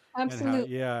say? And how,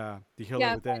 Absolutely. yeah, the healer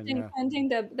Yeah, within, finding yeah. finding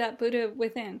that Buddha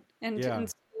within, and Yeah.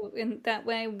 so in that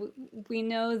way we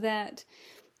know that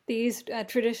these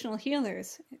traditional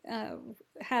healers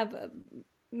have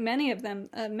many of them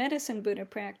a medicine Buddha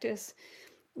practice,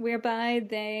 whereby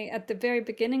they, at the very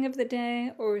beginning of the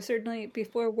day, or certainly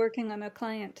before working on a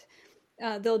client,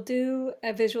 they'll do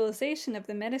a visualization of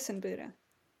the medicine Buddha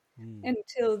Mm.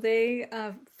 until they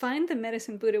find the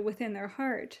medicine Buddha within their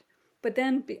heart, but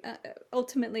then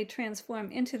ultimately transform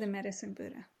into the medicine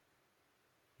Buddha.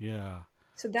 Yeah.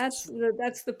 So that's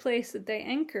the place that they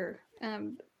anchor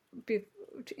be,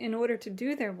 in order to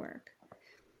do their work.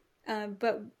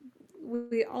 But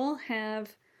we all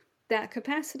have that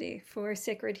capacity for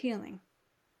sacred healing.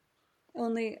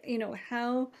 Only,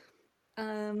 how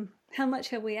much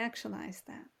have we actualized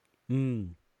that?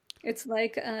 Mm. It's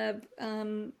like a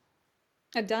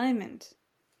diamond,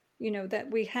 that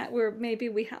we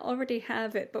already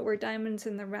have it, but we're diamonds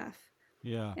in the rough.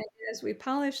 Yeah. And as we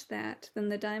polish that, then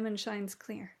the diamond shines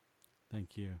clear.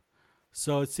 Thank you.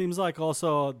 So it seems like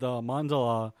also the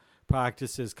mandala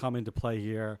practices come into play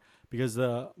here, because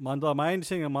the mandala, my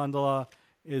understanding of mandala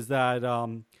is that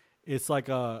it's like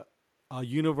a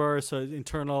universe,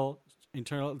 internal.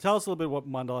 Tell us a little bit what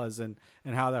mandala is, and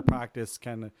how that practice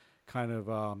can kind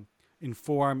of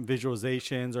inform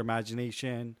visualizations or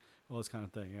imagination, all this kind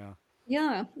of thing. Yeah.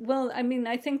 Yeah, well, I mean,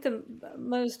 I think the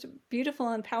most beautiful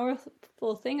and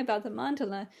powerful thing about the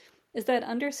mandala is that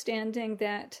understanding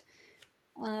that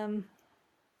um,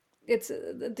 it's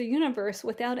the universe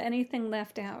without anything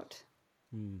left out,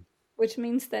 Mm. which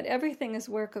means that everything is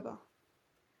workable.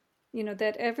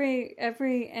 That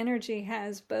every energy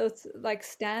has both like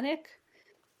static,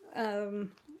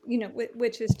 um,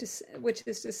 which is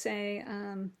to say,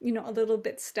 a little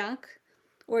bit stuck,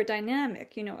 or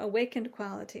dynamic, awakened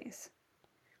qualities.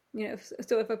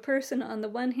 So if a person on the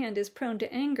one hand is prone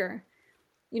to anger,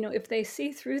 if they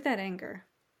see through that anger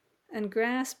and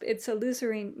grasp its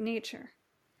illusory nature,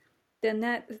 then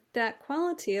that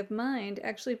quality of mind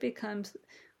actually becomes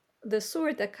the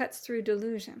sword that cuts through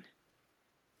delusion.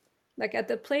 Like at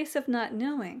the place of not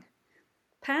knowing,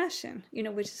 passion,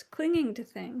 which is clinging to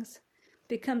things,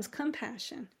 becomes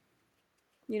compassion.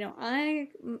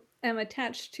 am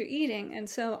attached to eating, and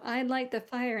so I light the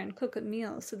fire and cook a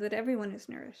meal so that everyone is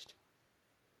nourished.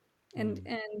 And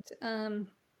Mm.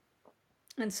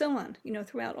 and so on,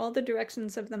 throughout all the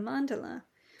directions of the mandala,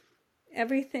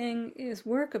 everything is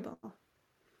workable.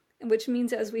 Which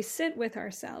means as we sit with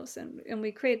ourselves and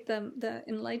we create the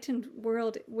enlightened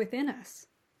world within us,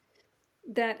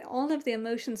 that all of the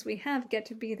emotions we have get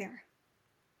to be there.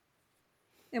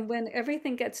 And when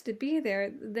everything gets to be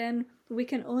there, then we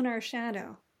can own our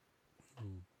shadow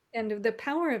and the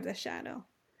power of the shadow.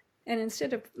 And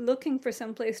instead of looking for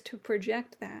some place to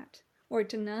project that or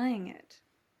denying it,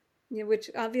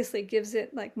 which obviously gives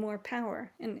it like more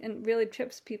power and really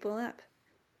trips people up.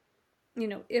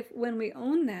 If when we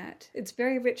own that, it's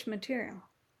very rich material.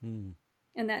 Mm.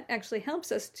 And that actually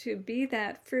helps us to be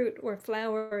that fruit or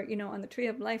flower, on the tree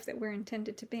of life that we're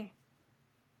intended to be.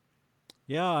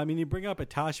 Yeah, I mean, you bring up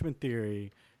attachment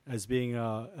theory as being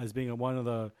one of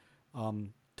the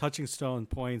touching stone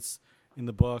points in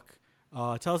the book.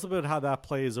 Tell us a bit how that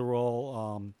plays a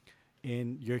role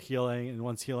in your healing and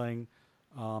one's healing.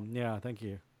 Yeah, thank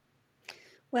you.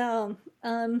 Well,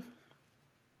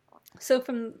 so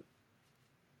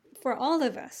for all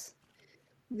of us,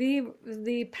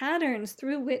 the patterns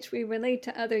through which we relate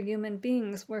to other human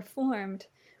beings were formed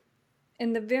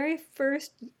in the very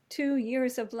first 2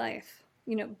 years of life,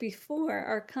 before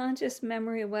our conscious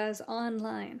memory was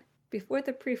online, before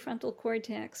the prefrontal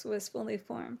cortex was fully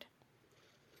formed.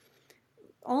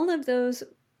 All of those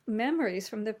memories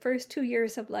from the first 2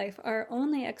 years of life are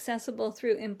only accessible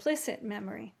through implicit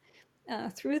memory,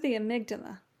 through the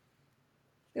amygdala,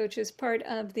 which is part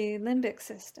of the limbic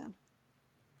system.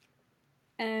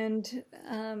 And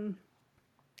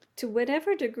to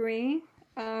whatever degree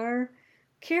our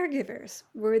caregivers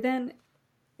were then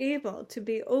able to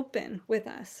be open with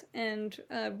us and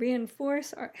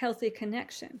reinforce our healthy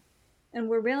connection, and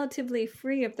were relatively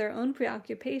free of their own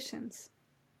preoccupations,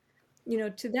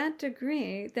 to that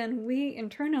degree, then we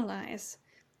internalize,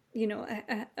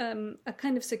 a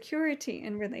kind of security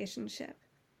in relationship,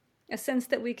 a sense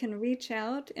that we can reach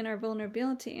out in our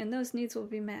vulnerability and those needs will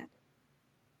be met.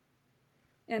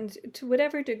 And to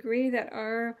whatever degree that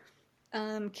our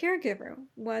caregiver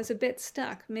was a bit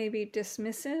stuck, maybe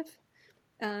dismissive,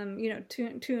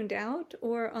 tuned out,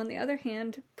 or on the other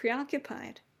hand,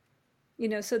 preoccupied,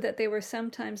 so that they were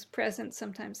sometimes present,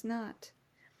 sometimes not.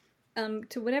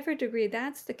 To whatever degree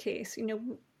that's the case,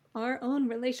 our own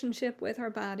relationship with our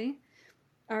body,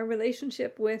 our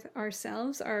relationship with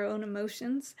ourselves, our own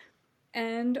emotions,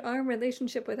 and our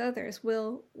relationship with others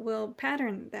will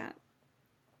pattern that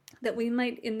we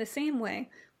might, in the same way,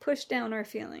 push down our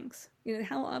feelings.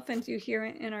 How often do you hear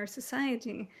in our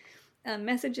society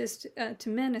messages to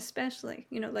men especially,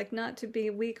 like not to be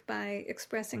weak by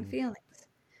expressing feelings.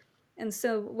 And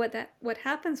so what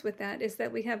happens with that is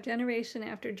that we have generation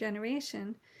after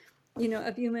generation,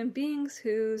 of human beings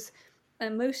whose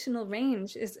emotional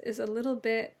range is a little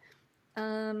bit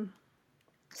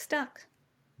stuck.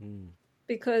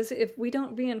 Because if we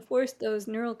don't reinforce those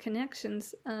neural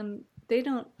connections, they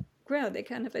don't grow, they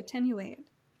kind of attenuate.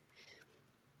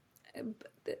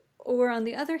 Or on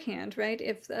the other hand, right,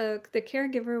 if the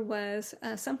caregiver was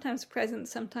sometimes present,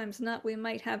 sometimes not, we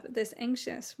might have this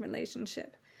anxious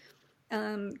relationship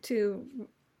to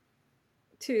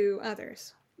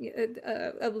others,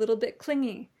 a little bit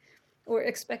clingy, or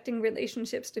expecting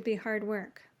relationships to be hard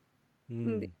work,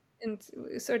 and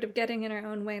sort of getting in our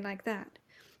own way like that.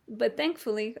 But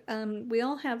thankfully, we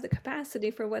all have the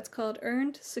capacity for what's called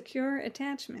earned secure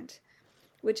attachment,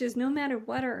 which is no matter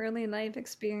what our early life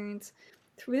experience,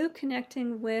 through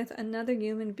connecting with another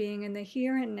human being in the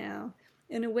here and now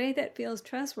in a way that feels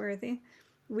trustworthy,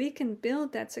 we can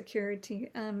build that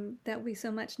security that we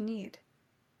so much need.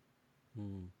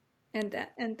 And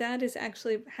that is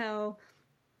actually how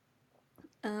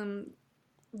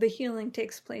the healing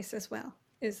takes place as well.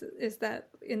 Is that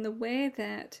in the way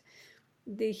that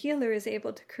the healer is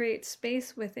able to create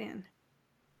space within,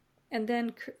 and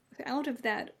then out of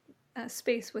that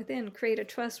space within, create a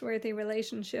trustworthy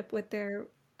relationship with their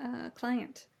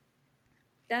client.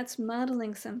 That's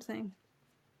modeling something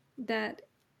that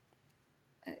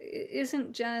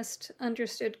isn't just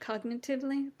understood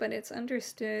cognitively, but it's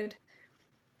understood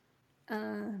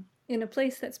in a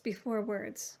place that's before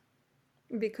words,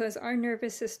 because our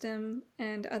nervous system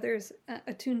and others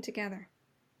attune together.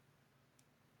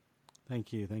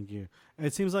 Thank you.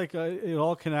 It seems like it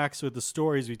all connects with the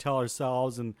stories we tell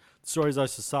ourselves and stories our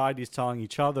society is telling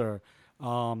each other.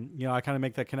 I kind of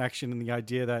make that connection in the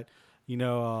idea that,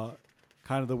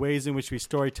 kind of the ways in which we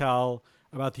storytell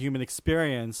about the human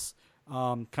experience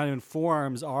kind of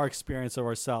informs our experience of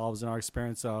ourselves and our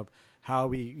experience of how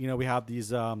we have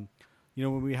these, when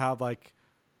we have like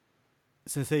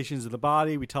sensations of the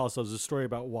body, we tell ourselves a story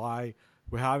about why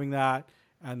we're having that,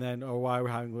 and then or why we're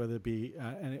having, whether it be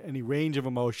any range of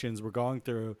emotions we're going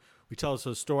through. We tell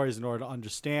ourselves stories in order to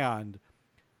understand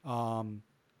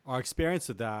our experience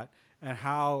of that, and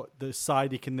how the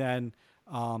society can then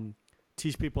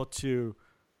teach people to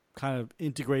kind of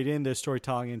integrate in their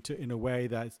storytelling in a way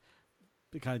that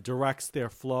kind of directs their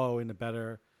flow in a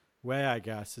better way, I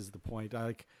guess, is the point.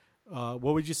 What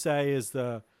would you say is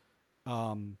the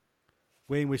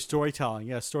way in which storytelling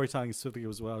specifically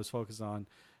was what I was focused on,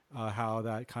 how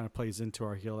that kind of plays into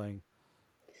our healing?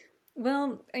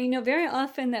 Well, very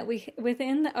often that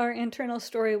within our internal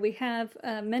story, we have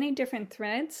many different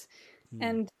threads, Hmm.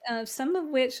 and some of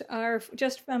which are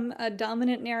just from a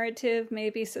dominant narrative,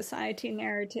 maybe society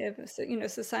narrative, so,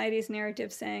 society's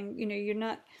narrative saying, you're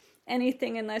not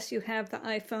anything unless you have the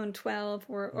iPhone 12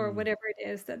 or Hmm. whatever it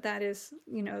is that is,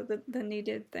 the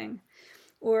needed thing.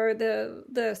 Or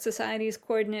the society's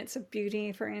coordinates of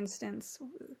beauty, for instance,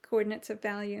 coordinates of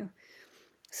value.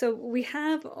 So we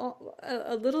have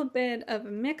a little bit of a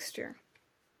mixture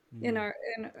in Hmm.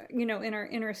 our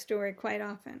inner story quite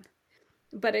often.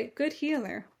 But a good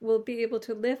healer will be able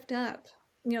to lift up,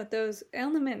 those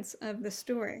elements of the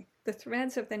story, the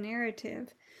threads of the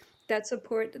narrative that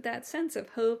support that sense of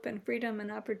hope and freedom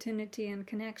and opportunity and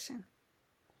connection.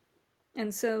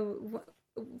 And so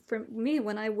for me,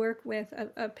 when I work with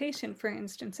a patient, for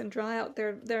instance, and draw out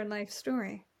their life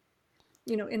story,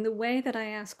 in the way that I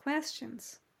ask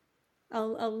questions,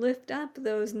 I'll lift up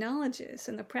those knowledges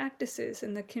and the practices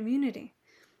and the community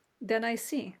that I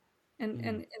see. And Hmm.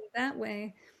 in that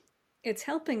way, it's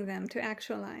helping them to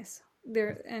actualize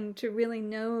and to really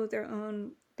know their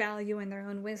own value and their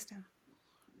own wisdom.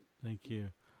 Thank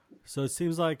you. So it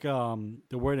seems like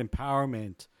the word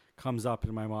empowerment comes up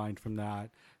in my mind from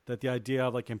that the idea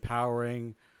of like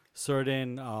empowering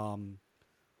certain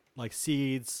like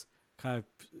seeds, kind of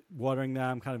watering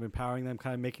them, kind of empowering them,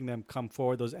 kind of making them come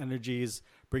forward, those energies,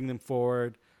 bring them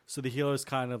forward. So the healer is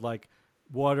kind of like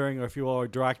watering, or if you will, or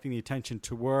directing the attention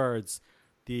towards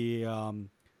the,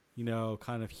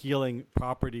 kind of healing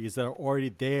properties that are already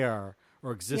there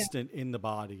or Yeah. existent in the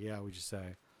body. Yeah, would you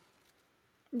say?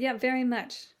 Yeah, very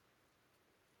much.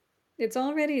 It's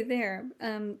already there,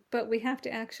 but we have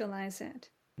to actualize it.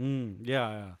 Yeah,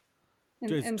 yeah.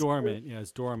 And It's and so, dormant. Yeah,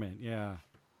 it's dormant. Yeah.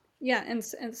 yeah, and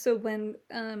so when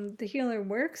the healer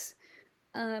works,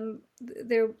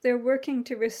 they're working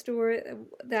to restore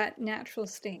that natural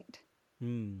state.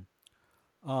 Hmm.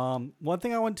 One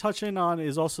thing I want to touch in on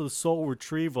is also the soul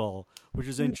retrieval, which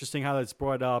is Mm. interesting how that's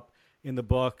brought up in the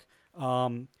book.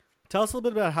 Tell us a little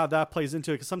bit about how that plays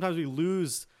into it, because sometimes we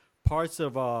lose parts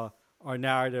of our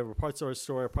narrative, or parts of our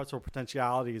story, or parts of our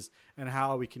potentialities, and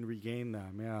how we can regain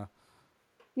them. Yeah.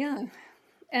 Yeah.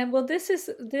 And well, this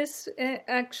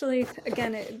actually,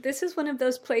 again, this is one of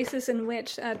those places in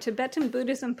which Tibetan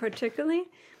Buddhism, particularly,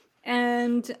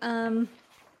 and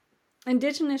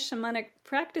indigenous shamanic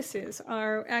practices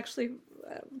are actually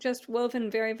just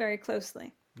woven very, very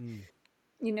closely.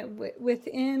 Mm.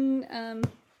 Within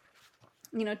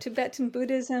Tibetan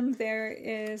Buddhism, there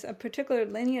is a particular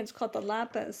lineage called the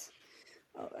Lapas,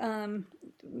 um,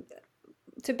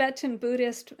 Tibetan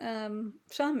Buddhist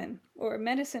shaman or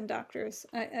medicine doctors,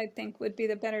 I think would be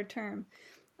the better term,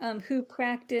 who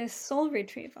practice soul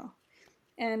retrieval.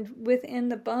 And within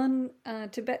the Bon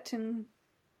Tibetan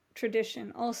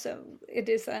tradition, also, it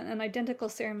is an identical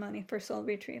ceremony for soul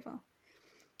retrieval.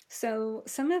 So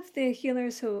some of the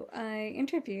healers who I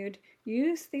interviewed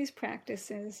use these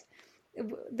practices.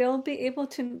 They'll be able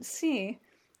to see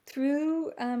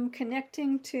through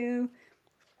connecting to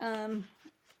um,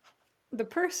 the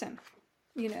person,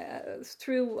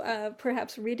 through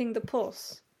perhaps reading the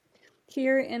pulse.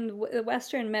 Here in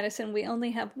Western medicine, we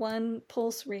only have one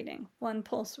pulse reading, one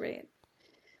pulse rate.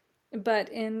 But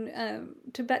in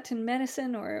Tibetan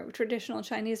medicine or traditional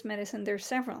Chinese medicine, there's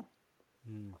several.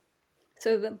 Mm.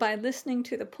 So that by listening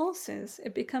to the pulses,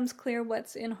 it becomes clear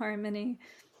what's in harmony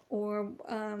or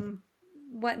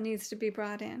what needs to be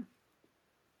brought in.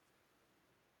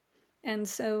 And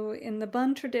so in the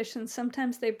Bon tradition,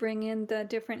 sometimes they bring in the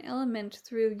different element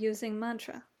through using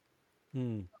mantra.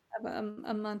 Mm.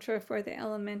 A mantra for the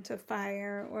element of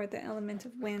fire or the element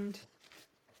of wind.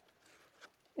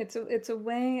 It's a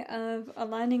way of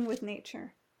aligning with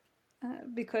nature,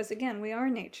 because again we are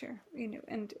nature,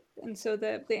 and so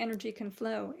the energy can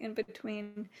flow in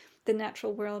between the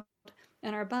natural world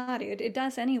and our body. It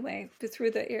does anyway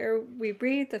through the air we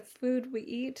breathe, the food we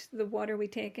eat, the water we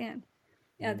take in.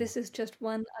 Yeah, Mm. this is just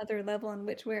one other level in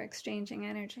which we're exchanging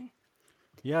energy.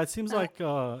 Yeah, it seems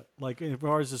Uh, like in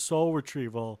regards to soul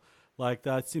retrieval, like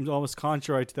that seems almost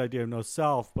contrary to the idea of no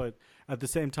self. But at the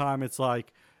same time, it's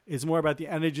like it's more about the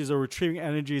energies or retrieving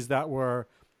energies that were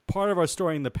part of our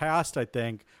story in the past. I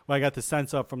think what I got the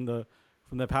sense of from the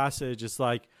passage is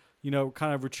like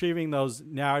kind of retrieving those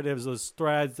narratives, those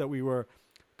threads that we were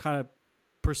kind of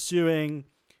pursuing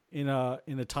in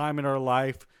a time in our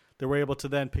life that we're able to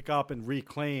then pick up and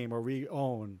reclaim or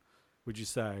re-own. Would you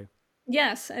say?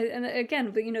 yes, and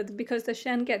again, but because the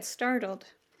Shen gets startled.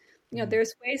 Mm,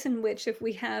 There's ways in which if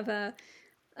we have a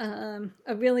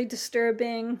really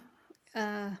disturbing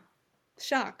uh,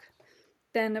 shock,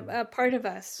 then a part of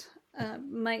us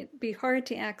might be hard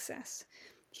to access.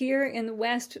 Here in the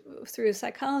West, through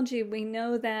psychology, we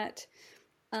know that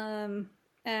um,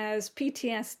 as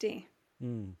PTSD,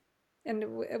 mm, and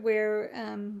where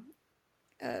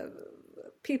uh,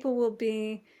 people will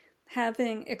be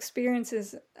having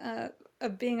experiences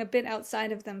of being a bit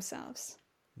outside of themselves.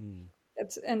 mm,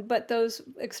 But those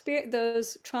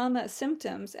trauma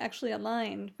symptoms actually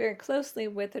align very closely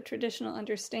with the traditional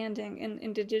understanding in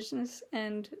indigenous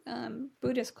and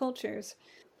Buddhist cultures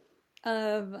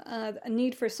of a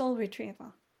need for soul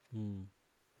retrieval, mm.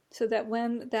 so that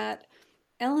when that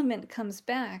element comes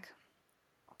back,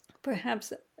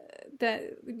 perhaps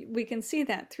that we can see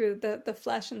that through the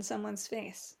flesh in someone's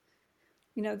face.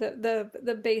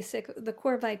 The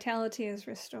core vitality is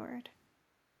restored.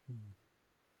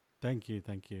 Thank you,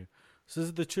 thank you. So this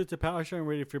is the Truth to Power Show on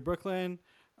Radio Free Brooklyn.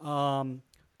 Um,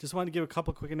 just wanted to give a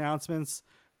couple quick announcements.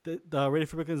 The Radio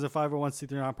Free Brooklyn is a 501c3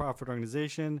 nonprofit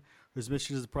organization whose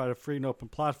mission is to provide a free and open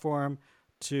platform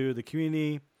to the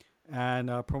community and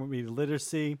promote media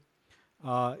literacy.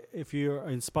 If you're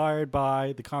inspired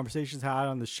by the conversations had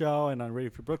on the show and on Radio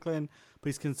Free Brooklyn,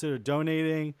 please consider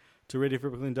donating to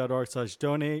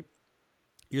radiofreebrooklyn.org/donate.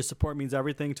 Your support means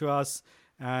everything to us,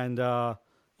 and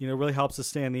really helps us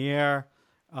stay in the air.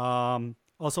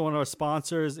 Also, one of our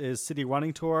sponsors is City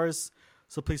Running Tours,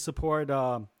 so please support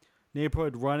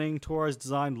neighborhood running tours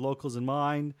designed with locals in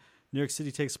mind. New York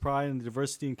City takes pride in the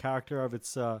diversity and character of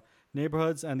its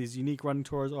neighborhoods, and these unique running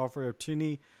tours offer an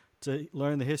opportunity to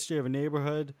learn the history of a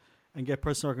neighborhood and get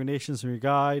personal recommendations from your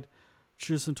guide.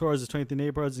 Choose some tours of 23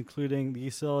 neighborhoods, including the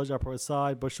East Village, Upper West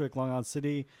Side, Bushwick, Long Island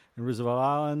City, and Roosevelt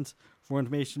Island. For more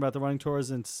information about the running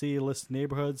tours and to see a list of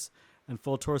neighborhoods and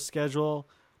full tour schedule,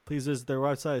 please visit their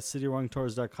website at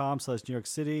cityrunningtours.com/New York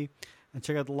City and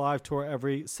check out the live tour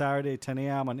every Saturday at 10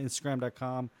 a.m. on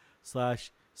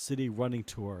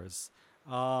Instagram.com/cityrunningtours.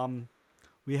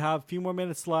 We have a few more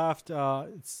minutes left.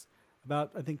 It's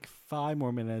about, I think, 5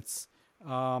 more minutes.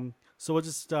 So we'll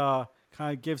just kind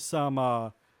of give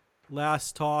some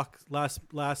last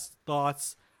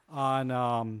thoughts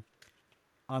on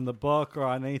the book or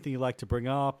on anything you'd like to bring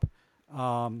up.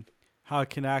 How it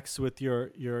connects with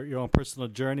your own personal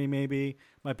journey, maybe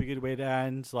might be a good way to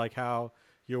end. Like how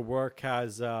your work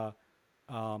has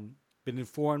been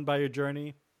informed by your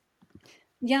journey.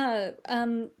 Yeah,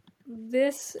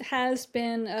 this has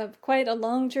been quite a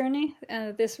long journey.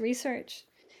 This research,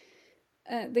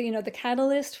 the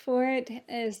catalyst for it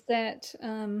is that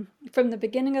from the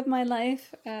beginning of my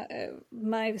life,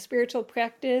 my spiritual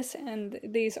practice and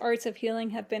these arts of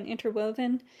healing have been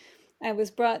interwoven. I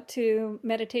was brought to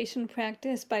meditation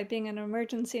practice by being an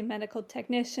emergency medical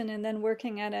technician and then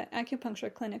working at an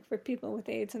acupuncture clinic for people with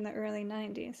AIDS in the early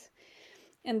 90s.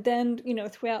 And then,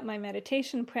 throughout my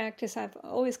meditation practice, I've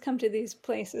always come to these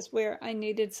places where I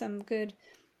needed some good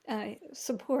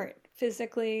support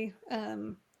physically,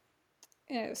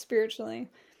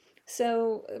 spiritually.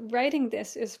 So, writing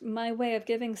this is my way of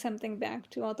giving something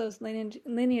back to all those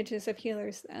lineages of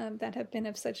healers that have been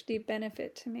of such deep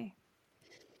benefit to me.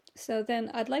 So, then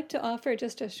I'd like to offer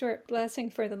just a short blessing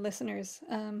for the listeners,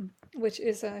 which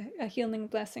is a healing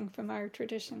blessing from our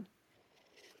tradition.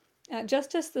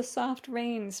 Just as the soft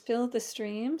rains fill the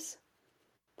streams,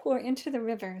 pour into the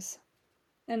rivers,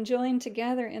 and join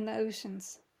together in the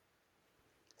oceans,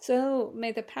 so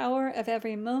may the power of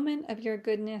every moment of your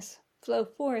goodness flow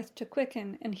forth to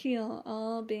quicken and heal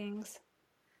all beings,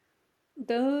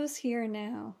 those here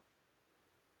now,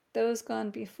 those gone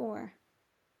before,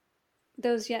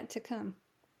 those yet to come.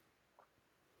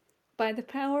 By the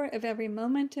power of every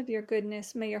moment of your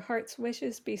goodness, may your heart's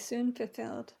wishes be soon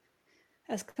fulfilled,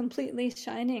 as completely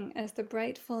shining as the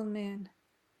bright full moon,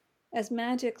 as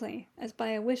magically as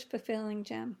by a wish-fulfilling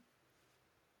gem.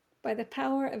 By the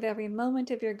power of every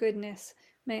moment of your goodness,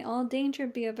 may all danger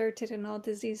be averted and all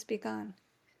disease be gone.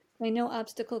 May no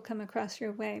obstacle come across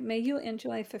your way. May you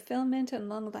enjoy fulfillment and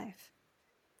long life.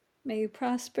 May you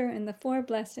prosper in the 4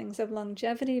 blessings of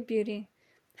longevity, beauty,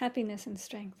 happiness, and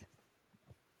strength.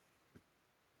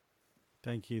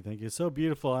 Thank you. Thank you. It's so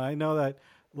beautiful. And I know that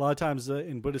a lot of times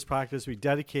in Buddhist practice, we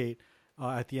dedicate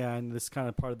at the end, this kind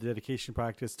of part of the dedication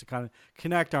practice to kind of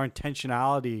connect our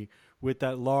intentionality with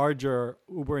that larger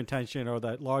uber intention or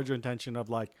that larger intention of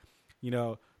like,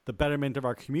 the betterment of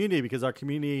our community, because our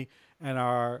community and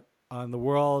our the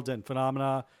world and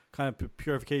phenomena, kind of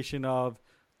purification of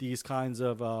these kinds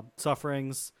of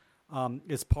sufferings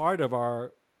is part of a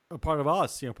part of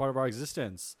us, part of our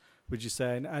existence. Would you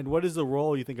say? And what is the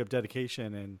role you think of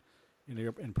dedication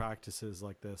in practices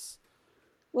like this?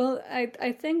 Well,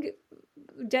 I think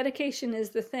dedication is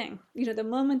the thing. The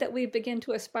moment that we begin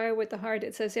to aspire with the heart,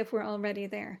 it's as if we're already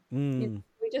there. We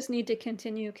just need to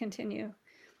continue.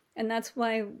 And that's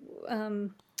why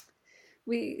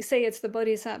we say it's the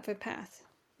Bodhisattva path,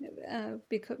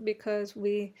 because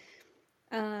we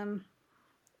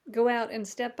go out and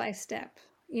step by step,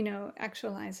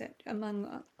 actualize it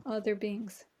among other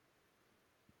beings.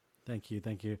 Thank you.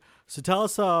 Thank you. So tell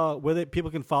us where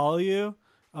people can follow you,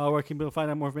 where can people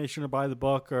find out more information or buy the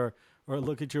book or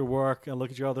look at your work and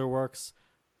look at your other works.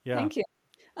 Yeah. Thank you.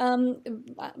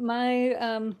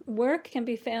 My work can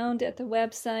be found at the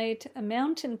website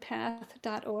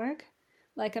mountainpath.org,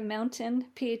 like a mountain,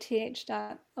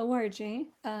 path.org.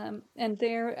 And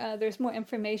there's more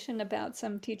information about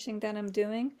some teaching that I'm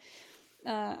doing.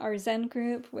 Our Zen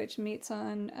group, which meets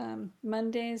on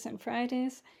Mondays and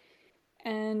Fridays,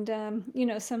 and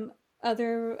some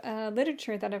other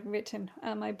literature that I've written.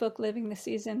 My book, Living the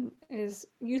Season, is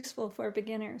useful for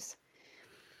beginners.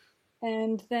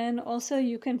 And then also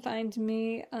you can find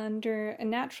me under A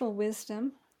Natural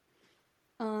Wisdom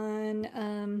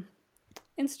on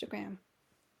Instagram.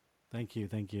 Thank you.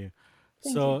 Thank you.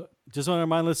 So just want to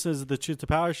remind listeners of the Truth to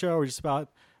Power show. We're just about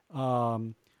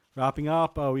wrapping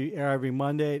up. We air every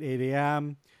Monday at 8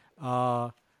 a.m.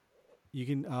 You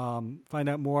can find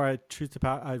out more at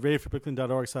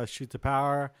radioforbrooklyn.org/truth to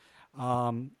power. You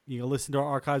can listen to our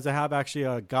archives. I have actually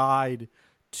a guide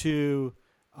to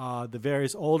the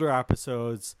various older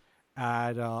episodes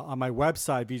on my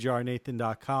website,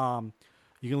 vgrnathan.com.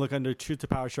 You can look under Truth to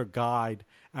Power Show Guide,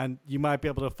 and you'll be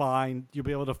able to find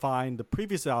the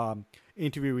previous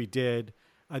interview we did.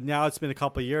 Now it's been a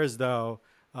couple of years though,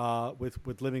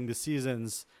 with Living the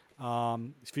Seasons a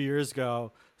few years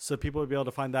ago, so people will be able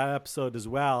to find that episode as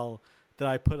well that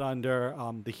I put under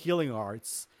the healing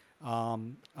arts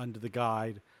under the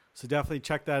guide. So definitely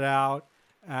check that out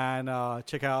and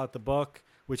check out the book,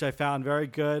 which I found very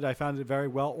good. I found it very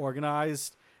well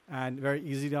organized and very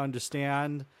easy to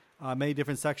understand. Many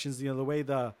different sections. The way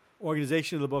the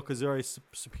organization of the book is very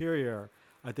superior,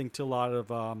 I think, to a lot of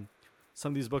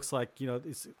some of these books. Like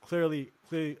it's clearly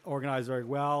organized very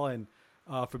well, and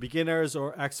for beginners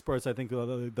or experts, I think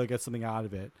they'll get something out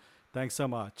of it. Thanks so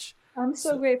much. I'm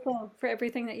so grateful for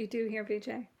everything that you do here,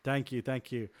 Vijay. Thank you.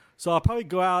 So I'll probably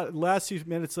go out last few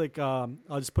minutes. I'll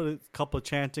just put a little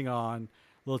chanting on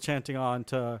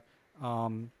to